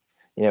needs.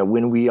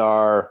 When we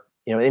are,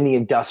 in the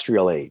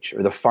industrial age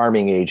or the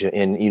farming age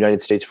in the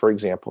United States, for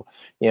example,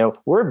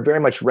 we're very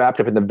much wrapped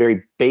up in the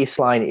very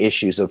baseline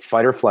issues of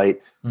fight or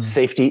flight,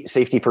 safety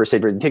first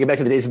aid. Take it back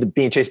to the days of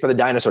being chased by the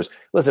dinosaurs.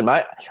 Listen,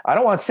 I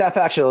don't want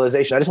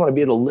self-actualization. I just want to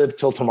be able to live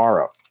till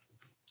tomorrow.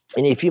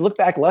 And if you look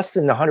back less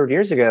than 100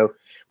 years ago,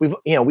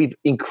 we've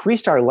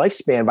increased our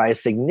lifespan by a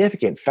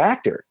significant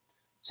factor.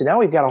 So now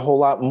we've got a whole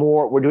lot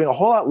more. We're doing a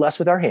whole lot less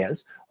with our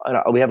hands.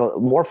 We have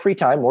more free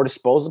time, more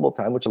disposable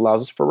time, which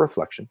allows us for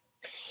reflection.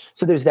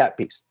 So there's that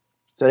piece.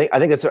 So I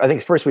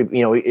think first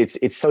it's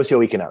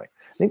socioeconomic.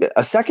 I think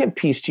a second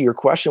piece to your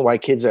question, why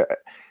kids are,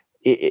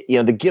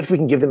 the gift we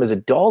can give them as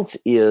adults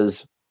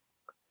is,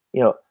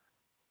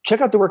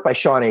 check out the work by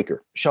Shawn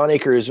Achor. Shawn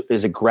Achor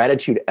is a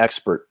gratitude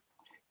expert.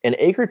 And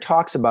Achor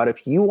talks about,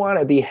 if you want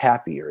to be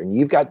happier and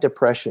you've got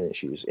depression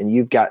issues and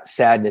you've got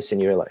sadness in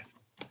your life,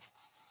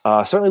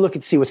 certainly look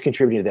and see what's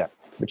contributing to that.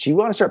 But you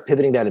want to start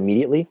pivoting that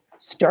immediately.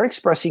 Start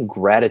expressing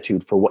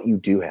gratitude for what you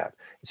do have.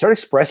 Start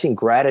expressing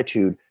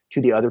gratitude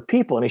to the other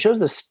people. And he shows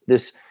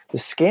this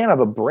scan of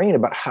a brain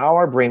about how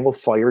our brain will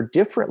fire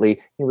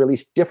differently and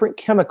release different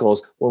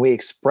chemicals when we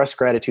express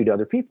gratitude to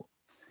other people.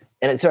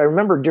 And so I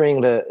remember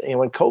during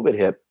when COVID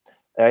hit,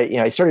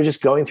 I started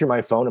just going through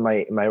my phone and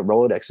my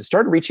Rolodex and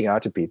started reaching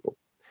out to people.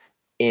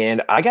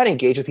 And I got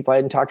engaged with people I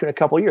hadn't talked to in a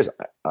couple of years.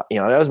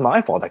 That was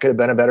my fault. I could have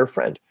been a better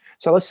friend.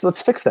 So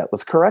let's fix that.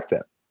 Let's correct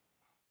that.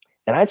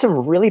 And I had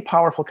some really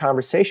powerful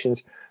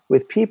conversations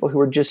with people who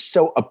were just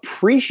so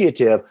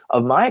appreciative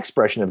of my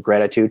expression of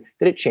gratitude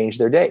that it changed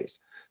their days.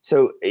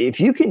 So if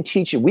you can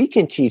teach it, we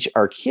can teach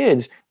our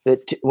kids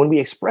that when we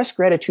express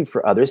gratitude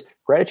for others,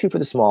 gratitude for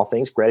the small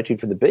things, gratitude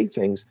for the big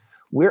things,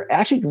 we're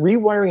actually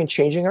rewiring and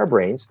changing our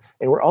brains,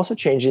 and we're also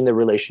changing the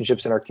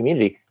relationships in our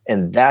community.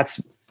 And that's,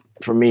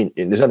 for me,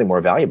 there's nothing more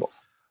valuable.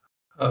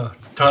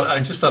 Todd, I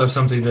just thought of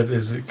something that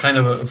is kind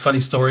of a funny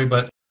story,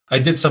 but I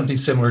did something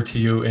similar to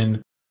you,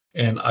 and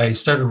I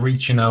started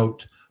reaching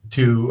out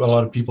to a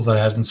lot of people that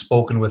I hadn't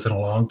spoken with in a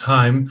long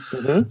time,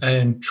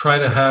 and try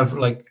to have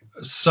like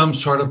some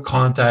sort of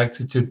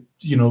contact to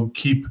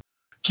keep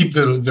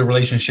the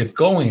relationship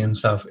going and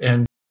stuff.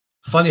 And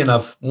funny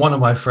enough, one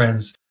of my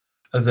friends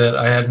that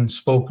I hadn't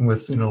spoken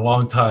with in a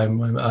long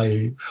time,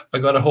 I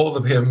got a hold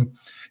of him,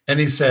 and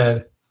he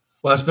said,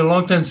 "Well, it's been a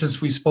long time since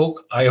we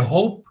spoke. I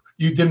hope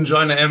you didn't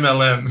join the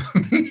MLM."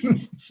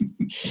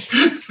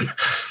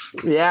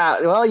 Yeah,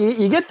 well,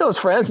 you get those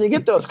friends, you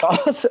get those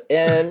calls,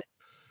 and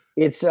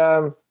it's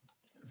I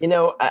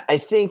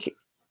think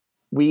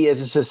we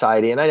as a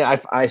society, and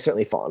I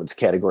certainly fall into this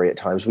category at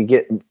times. We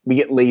get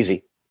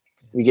lazy.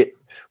 We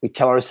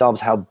tell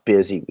ourselves how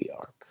busy we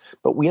are,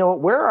 but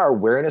where our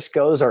awareness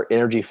goes, our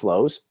energy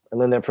flows. I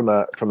learned that from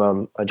a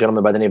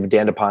gentleman by the name of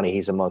Dan Dapani.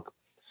 He's a monk.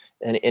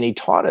 And he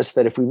taught us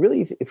that if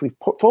we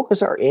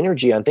focus our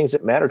energy on things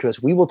that matter to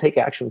us, we will take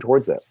action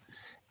towards them.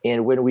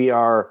 And when we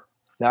are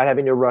not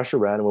having to rush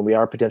around, and when we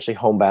are potentially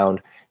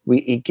homebound,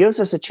 it gives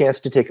us a chance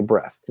to take a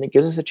breath, and it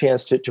gives us a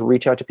chance to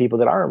reach out to people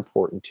that are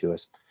important to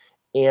us.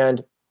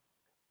 And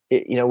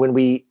when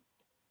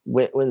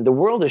the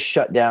world is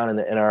shut down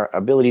and our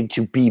ability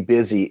to be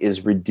busy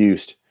is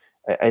reduced,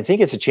 I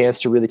think it's a chance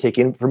to really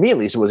for me at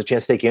least, it was a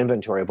chance to take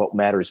inventory of what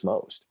matters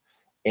most.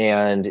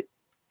 And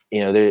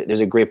there's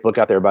a great book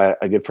out there by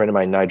a good friend of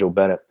mine, Nigel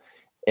Bennett,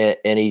 and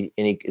the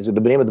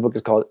name of the book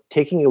is called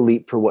 "Taking a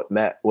Leap for What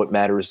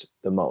Matters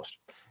the Most."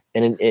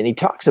 And he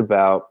talks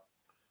about,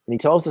 and he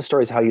tells the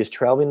stories how he was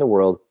traveling the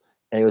world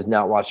and he was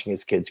not watching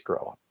his kids grow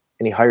up.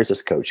 And he hires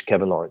this coach,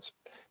 Kevin Lawrence.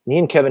 And he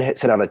and Kevin had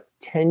set out a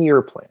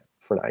 10-year plan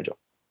for Nigel.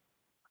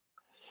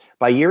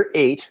 By year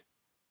 8,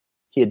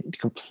 he had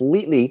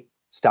completely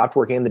stopped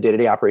working in the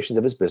day-to-day operations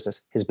of his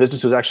business. His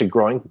business was actually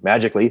growing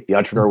magically. The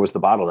entrepreneur was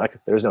the bottleneck.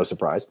 There's no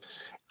surprise.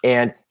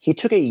 And he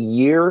took a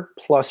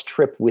year-plus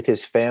trip with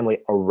his family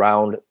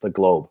around the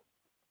globe,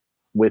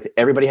 with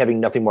everybody having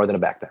nothing more than a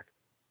backpack.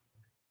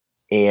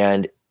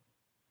 And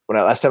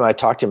last time I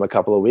talked to him a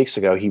couple of weeks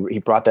ago, he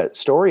brought that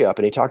story up,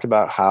 and he talked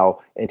about how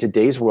in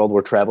today's world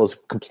where travel is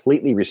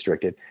completely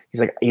restricted,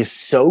 he's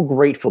so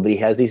grateful that he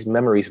has these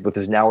memories with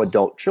his now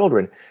adult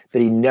children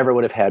that he never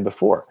would have had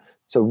before.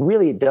 So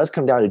really, it does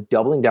come down to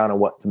doubling down on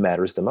what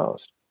matters the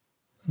most.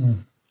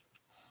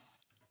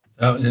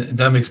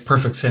 That makes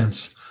perfect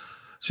sense.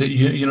 So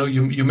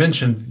you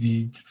mentioned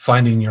the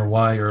finding your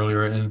why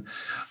earlier, and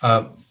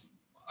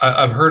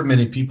I've heard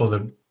many people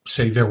that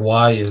say their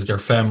why is their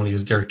family,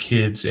 is their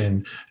kids,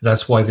 and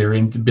that's why they're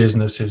into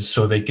businesses,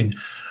 so they can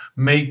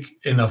make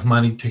enough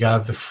money to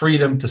have the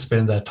freedom to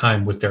spend that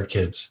time with their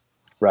kids.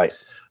 Right.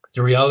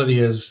 The reality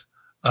is,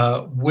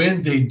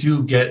 when they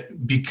do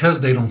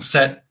because they don't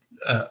set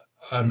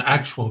an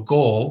actual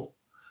goal,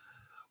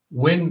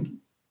 when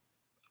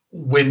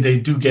they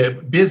do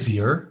get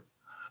busier,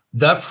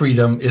 that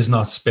freedom is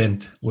not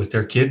spent with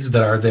their kids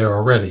that are there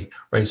already,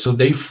 right? So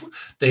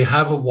they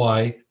have a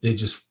why, they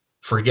just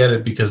forget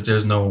it because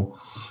there's no,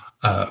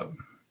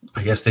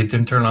 I guess they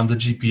didn't turn on the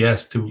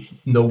GPS to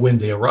know when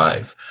they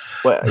arrive.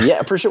 Well,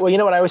 yeah, for sure. Well, you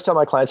know what I always tell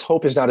my clients,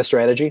 hope is not a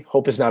strategy.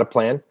 Hope is not a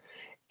plan.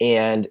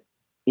 And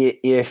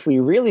if we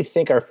really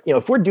think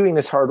if we're doing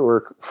this hard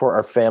work for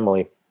our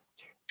family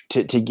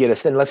to get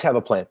us, then let's have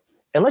a plan,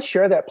 and let's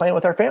share that plan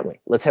with our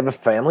family. Let's have a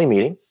family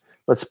meeting.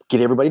 Let's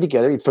get everybody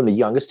together, from the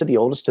youngest to the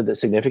oldest to the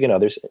significant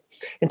others,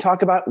 and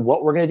talk about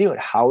what we're going to do and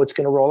how it's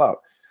going to roll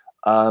out.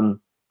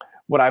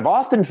 What I've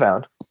often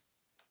found,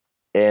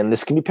 and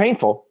this can be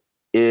painful,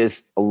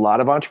 is a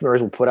lot of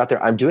entrepreneurs will put out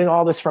there, I'm doing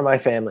all this for my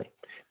family,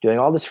 doing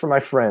all this for my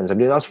friends, I'm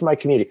doing all this for my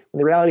community. And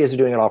the reality is they're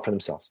doing it all for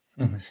themselves.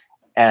 Mm-hmm.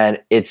 And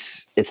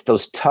it's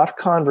those tough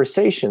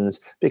conversations,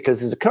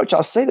 because as a coach,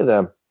 I'll say to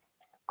them,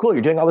 cool,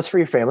 you're doing all this for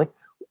your family.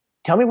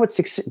 Tell me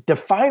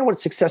define what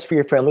success for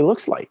your family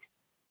looks like.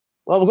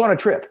 Well, we'll go on a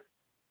trip.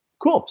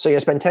 Cool. So you're going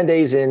to spend 10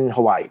 days in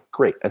Hawaii.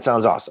 Great. That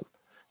sounds awesome.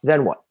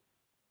 Then what?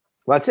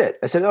 Well, that's it.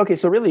 I said, okay,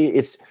 so really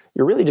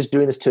you're really just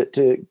doing this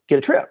to get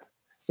a trip.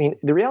 I mean,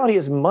 the reality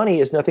is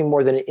money is nothing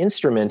more than an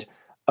instrument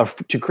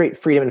to create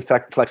freedom and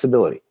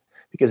flexibility,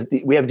 because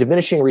we have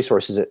diminishing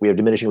resources. We have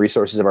diminishing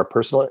resources of our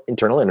personal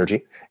internal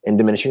energy and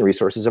diminishing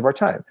resources of our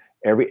time.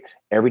 Every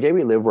day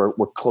we live, we're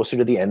closer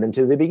to the end than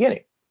to the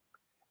beginning.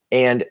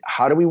 And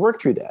how do we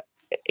work through that?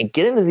 And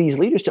getting these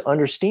leaders to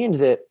understand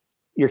that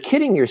you're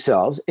kidding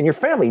yourselves, and your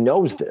family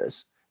knows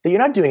this, that you're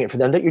not doing it for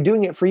them, that you're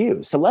doing it for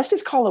you. So let's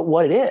just call it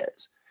what it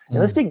is. And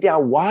let's dig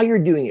down why you're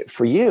doing it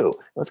for you.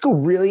 Let's go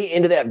really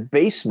into that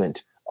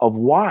basement of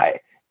why.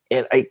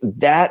 And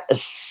that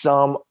is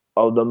some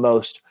of the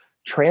most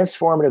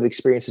transformative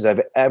experiences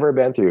I've ever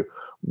been through,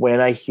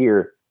 when I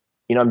hear,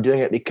 I'm doing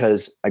it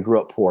because I grew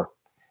up poor,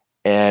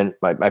 and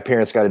my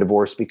parents got a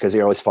divorce because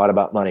they always fought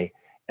about money.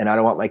 And I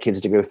don't want my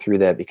kids to go through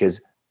that,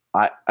 because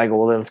I go,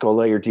 well, then let's go a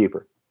layer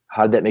deeper.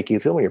 How did that make you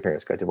feel when your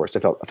parents got divorced? I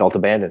felt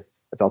abandoned.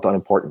 I felt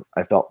unimportant.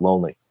 I felt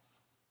lonely.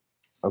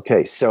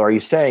 Okay, so are you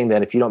saying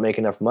that if you don't make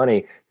enough money,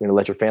 you're going to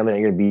let your family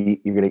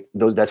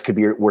know that could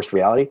be your worst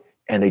reality?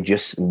 And they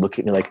just look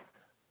at me like,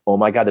 oh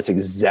my God, that's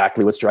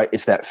exactly what's right.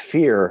 It's that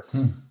fear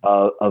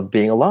of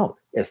being alone.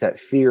 It's that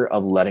fear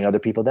of letting other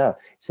people down.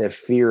 It's that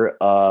fear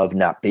of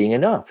not being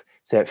enough.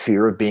 It's that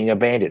fear of being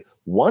abandoned.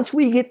 Once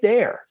we get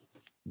there,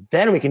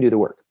 then we can do the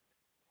work.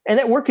 And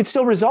that work could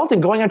still result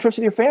in going on trips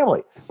with your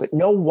family. But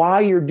know why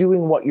you're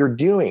doing what you're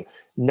doing.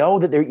 Know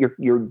that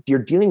you're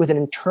dealing with an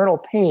internal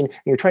pain,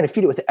 and you're trying to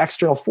feed it with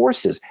external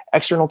forces,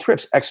 external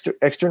trips,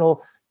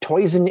 external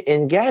toys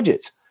and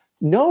gadgets.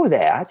 Know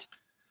that.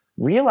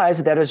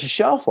 Realize that has a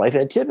shelf life,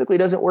 and it typically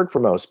doesn't work for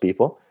most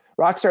people.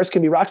 Rock stars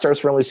can be rock stars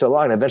for only so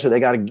long, and eventually they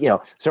got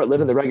to start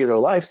living the regular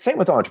life. Same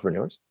with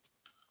entrepreneurs.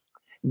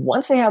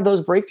 Once they have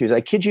those breakthroughs,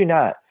 I kid you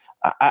not,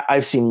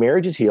 I've seen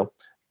marriages heal.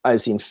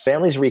 I've seen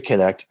families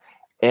reconnect.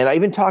 And I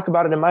even talk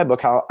about it in my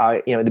book, how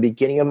the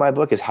beginning of my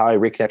book is how I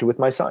reconnected with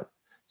my son.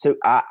 So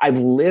I've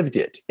lived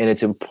it. And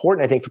it's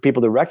important, I think, for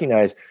people to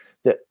recognize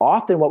that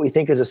often what we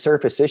think is a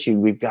surface issue,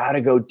 we've got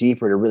to go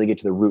deeper to really get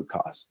to the root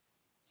cause.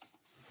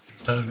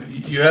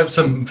 You have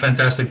some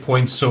fantastic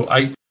points. So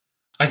I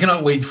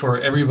cannot wait for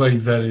everybody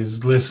that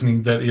is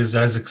listening, that is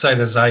as excited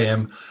as I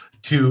am,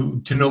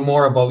 to know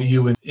more about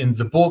you in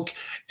the book.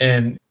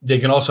 And they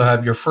can also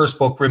have your first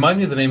book. Remind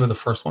me of the name of the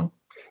first one.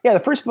 Yeah, the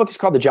first book is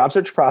called The Job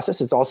Search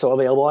Process. It's also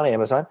available on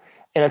Amazon.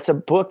 And it's a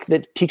book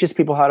that teaches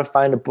people how to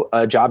find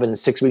a job in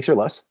 6 weeks or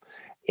less.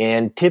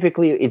 And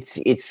typically it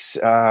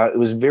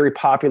was very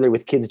popular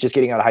with kids just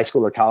getting out of high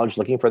school or college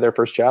looking for their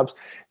first jobs.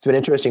 It's been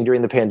interesting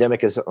during the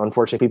pandemic, as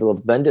unfortunately people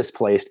have been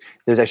displaced.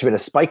 There's actually been a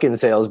spike in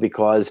sales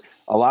because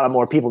a lot of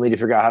more people need to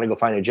figure out how to go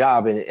find a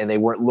job, and they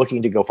weren't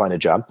looking to go find a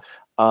job.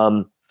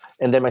 And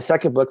then my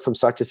second book, From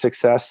Suck to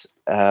Success,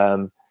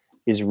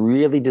 is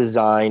really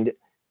designed,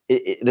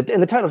 and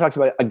the title talks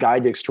about a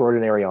guide to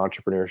extraordinary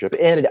entrepreneurship,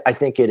 and I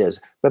think it is.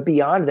 But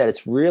beyond that,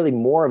 it's really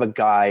more of a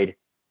guide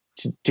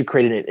to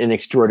create an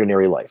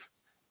extraordinary life.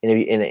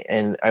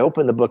 And I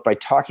open the book by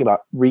talking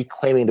about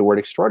reclaiming the word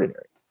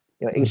extraordinary.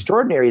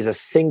 Extraordinary is a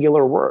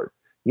singular word.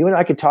 You and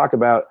I could talk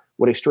about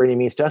what extraordinary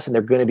means to us, and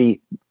we're going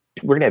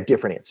to have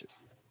different answers,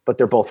 but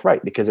they're both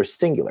right because they're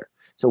singular.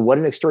 So what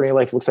an extraordinary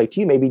life looks like to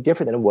you may be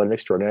different than what an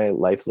extraordinary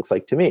life looks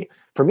like to me.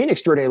 For me, an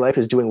extraordinary life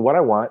is doing what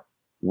I want,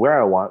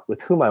 where I want,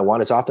 with whom I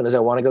want, as often as I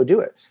want to go do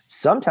it.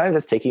 Sometimes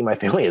it's taking my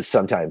family, and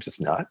sometimes it's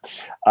not.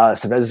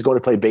 Sometimes it's going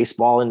to play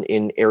baseball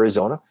in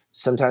Arizona.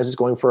 Sometimes it's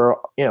going for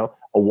a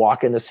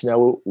walk in the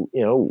snow,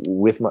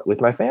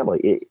 with my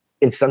family.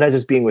 And sometimes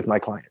it's being with my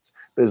clients.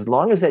 But as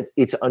long as that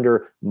it's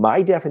under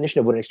my definition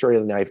of what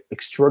an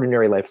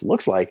extraordinary life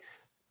looks like,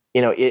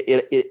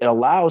 it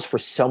allows for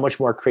so much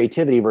more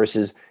creativity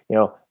versus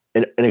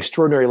an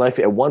extraordinary life.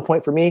 At one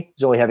point for me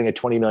was only having a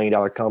 $20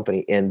 million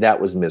company, and that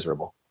was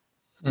miserable.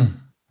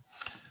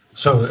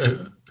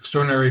 So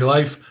extraordinary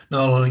life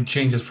not only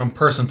changes from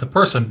person to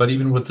person, but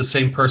even with the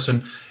same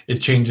person, it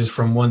changes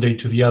from one day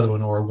to the other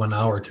one, or 1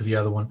 hour to the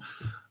other one.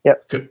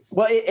 Yep. Good.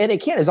 Well, and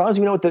it can, as long as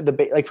we know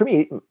what like for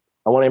me,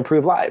 I want to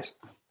improve lives.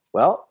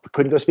 Well, I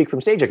couldn't go speak from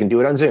stage. I can do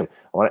it on Zoom.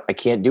 I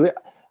can't do it.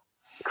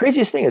 The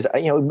craziest thing is,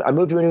 I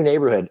moved to a new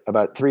neighborhood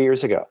about 3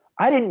 years ago.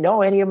 I didn't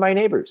know any of my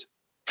neighbors.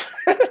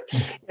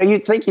 You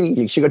think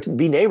you should go to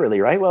be neighborly,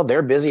 right? Well,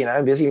 they're busy and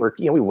I'm busy.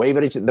 We wave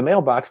at the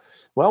mailbox.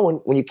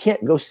 Well, when you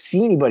can't go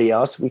see anybody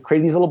else, we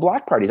created these little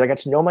block parties. I got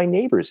to know my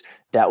neighbors.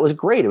 That was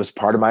great. It was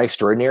part of my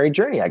extraordinary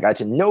journey. I got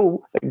to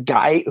know a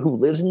guy who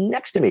lives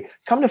next to me.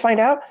 Come to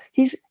find out,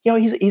 he's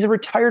a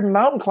retired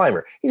mountain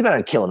climber. He's been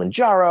on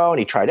Kilimanjaro and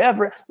he tried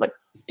Everest. I'm like,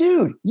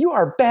 dude, you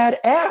are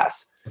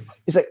badass.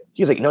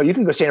 He's like, no, you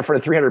can go stand in front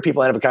of 300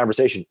 people and have a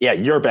conversation. Yeah,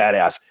 you're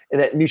badass. And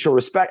that mutual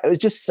respect, it was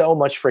just so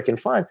much freaking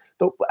fun.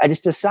 But I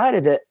just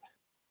decided that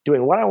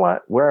doing what I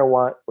want, where I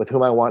want, with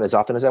whom I want, as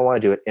often as I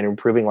want to do it, and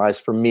improving lives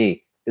for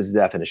me is the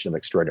definition of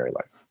extraordinary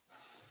life.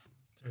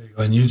 There you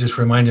go. And you just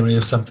reminded me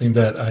of something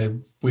that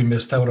we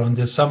missed out on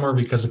this summer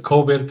because of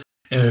COVID.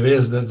 And it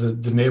is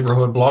the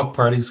neighborhood block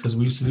parties, because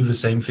we used to do the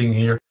same thing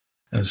here.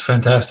 And it's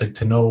fantastic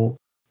to know,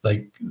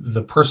 like,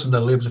 the person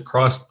that lives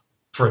across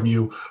from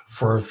you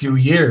for a few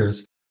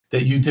years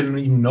that you didn't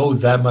even know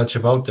that much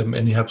about them,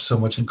 and you have so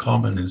much in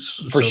common.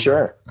 For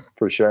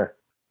sure.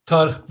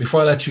 Todd,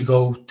 before I let you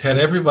go, tell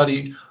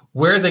everybody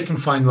where they can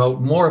find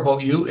out more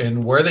about you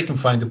and where they can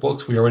find the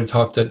books. We already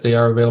talked that they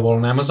are available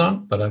on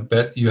Amazon, but I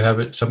bet you have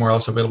it somewhere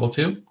else available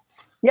too.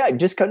 Yeah,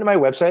 just come to my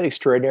website,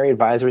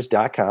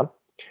 extraordinaryadvisors.com.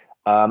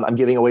 I'm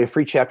giving away a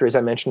free chapter, as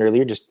I mentioned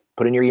earlier. Just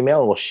put in your email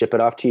and we'll ship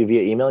it off to you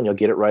via email and you'll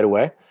get it right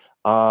away.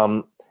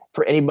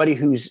 For anybody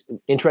who's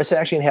interested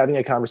actually in having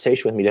a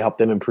conversation with me to help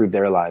them improve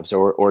their lives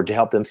or to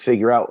help them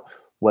figure out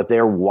what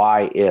their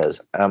why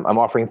is, I'm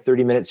offering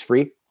 30 minutes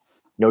free,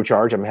 no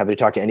charge. I'm happy to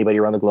talk to anybody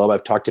around the globe.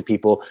 I've talked to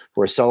people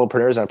who are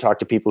solopreneurs. I've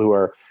talked to people who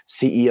are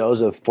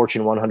CEOs of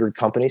Fortune 100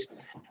 companies.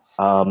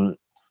 What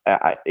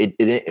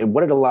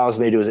it allows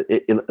me to do is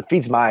it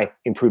feeds my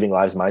improving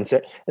lives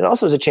mindset. And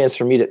also is a chance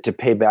for me to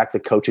pay back the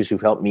coaches who've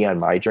helped me on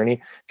my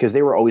journey, because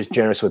they were always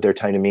generous with their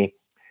time to me.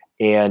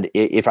 And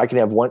if I can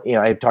have one,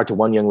 I talked to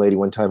one young lady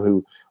one time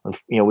who,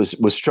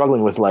 was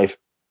struggling with life,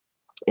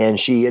 and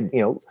she had,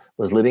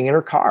 was living in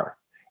her car,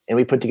 and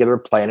we put together a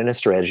plan and a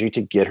strategy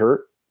to get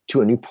her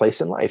to a new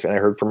place in life. And I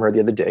heard from her the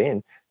other day,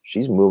 and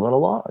she's moving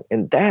along.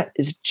 And that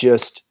is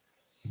just,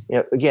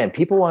 again,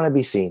 people want to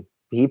be seen,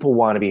 people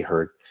want to be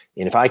heard.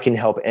 And if I can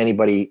help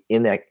anybody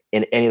in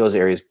any of those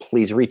areas,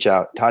 please reach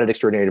out,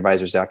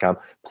 Todd@extraordinaryadvisors.com.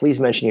 Please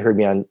mention you heard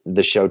me on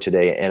the show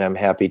today, and I'm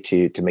happy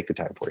to make the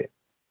time for you.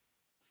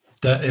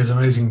 That is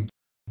amazing.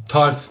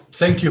 Todd,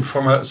 thank you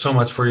so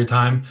much for your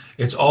time.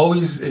 It's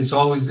always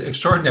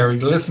extraordinary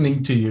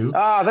listening to you.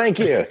 Oh, thank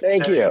you.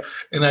 Thank you.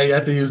 And I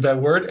had to use that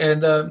word.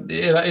 And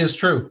it is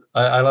true.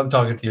 I love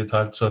talking to you,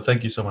 Todd. So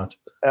thank you so much.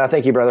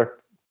 Thank you, brother.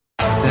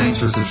 Thanks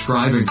for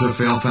subscribing to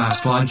Fail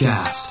Fast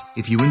Podcast.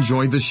 If you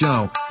enjoyed the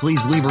show,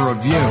 please leave a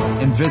review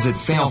and visit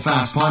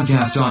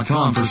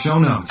failfastpodcast.com for show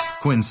notes,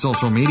 Quinn's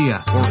social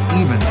media, or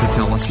even to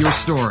tell us your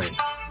story.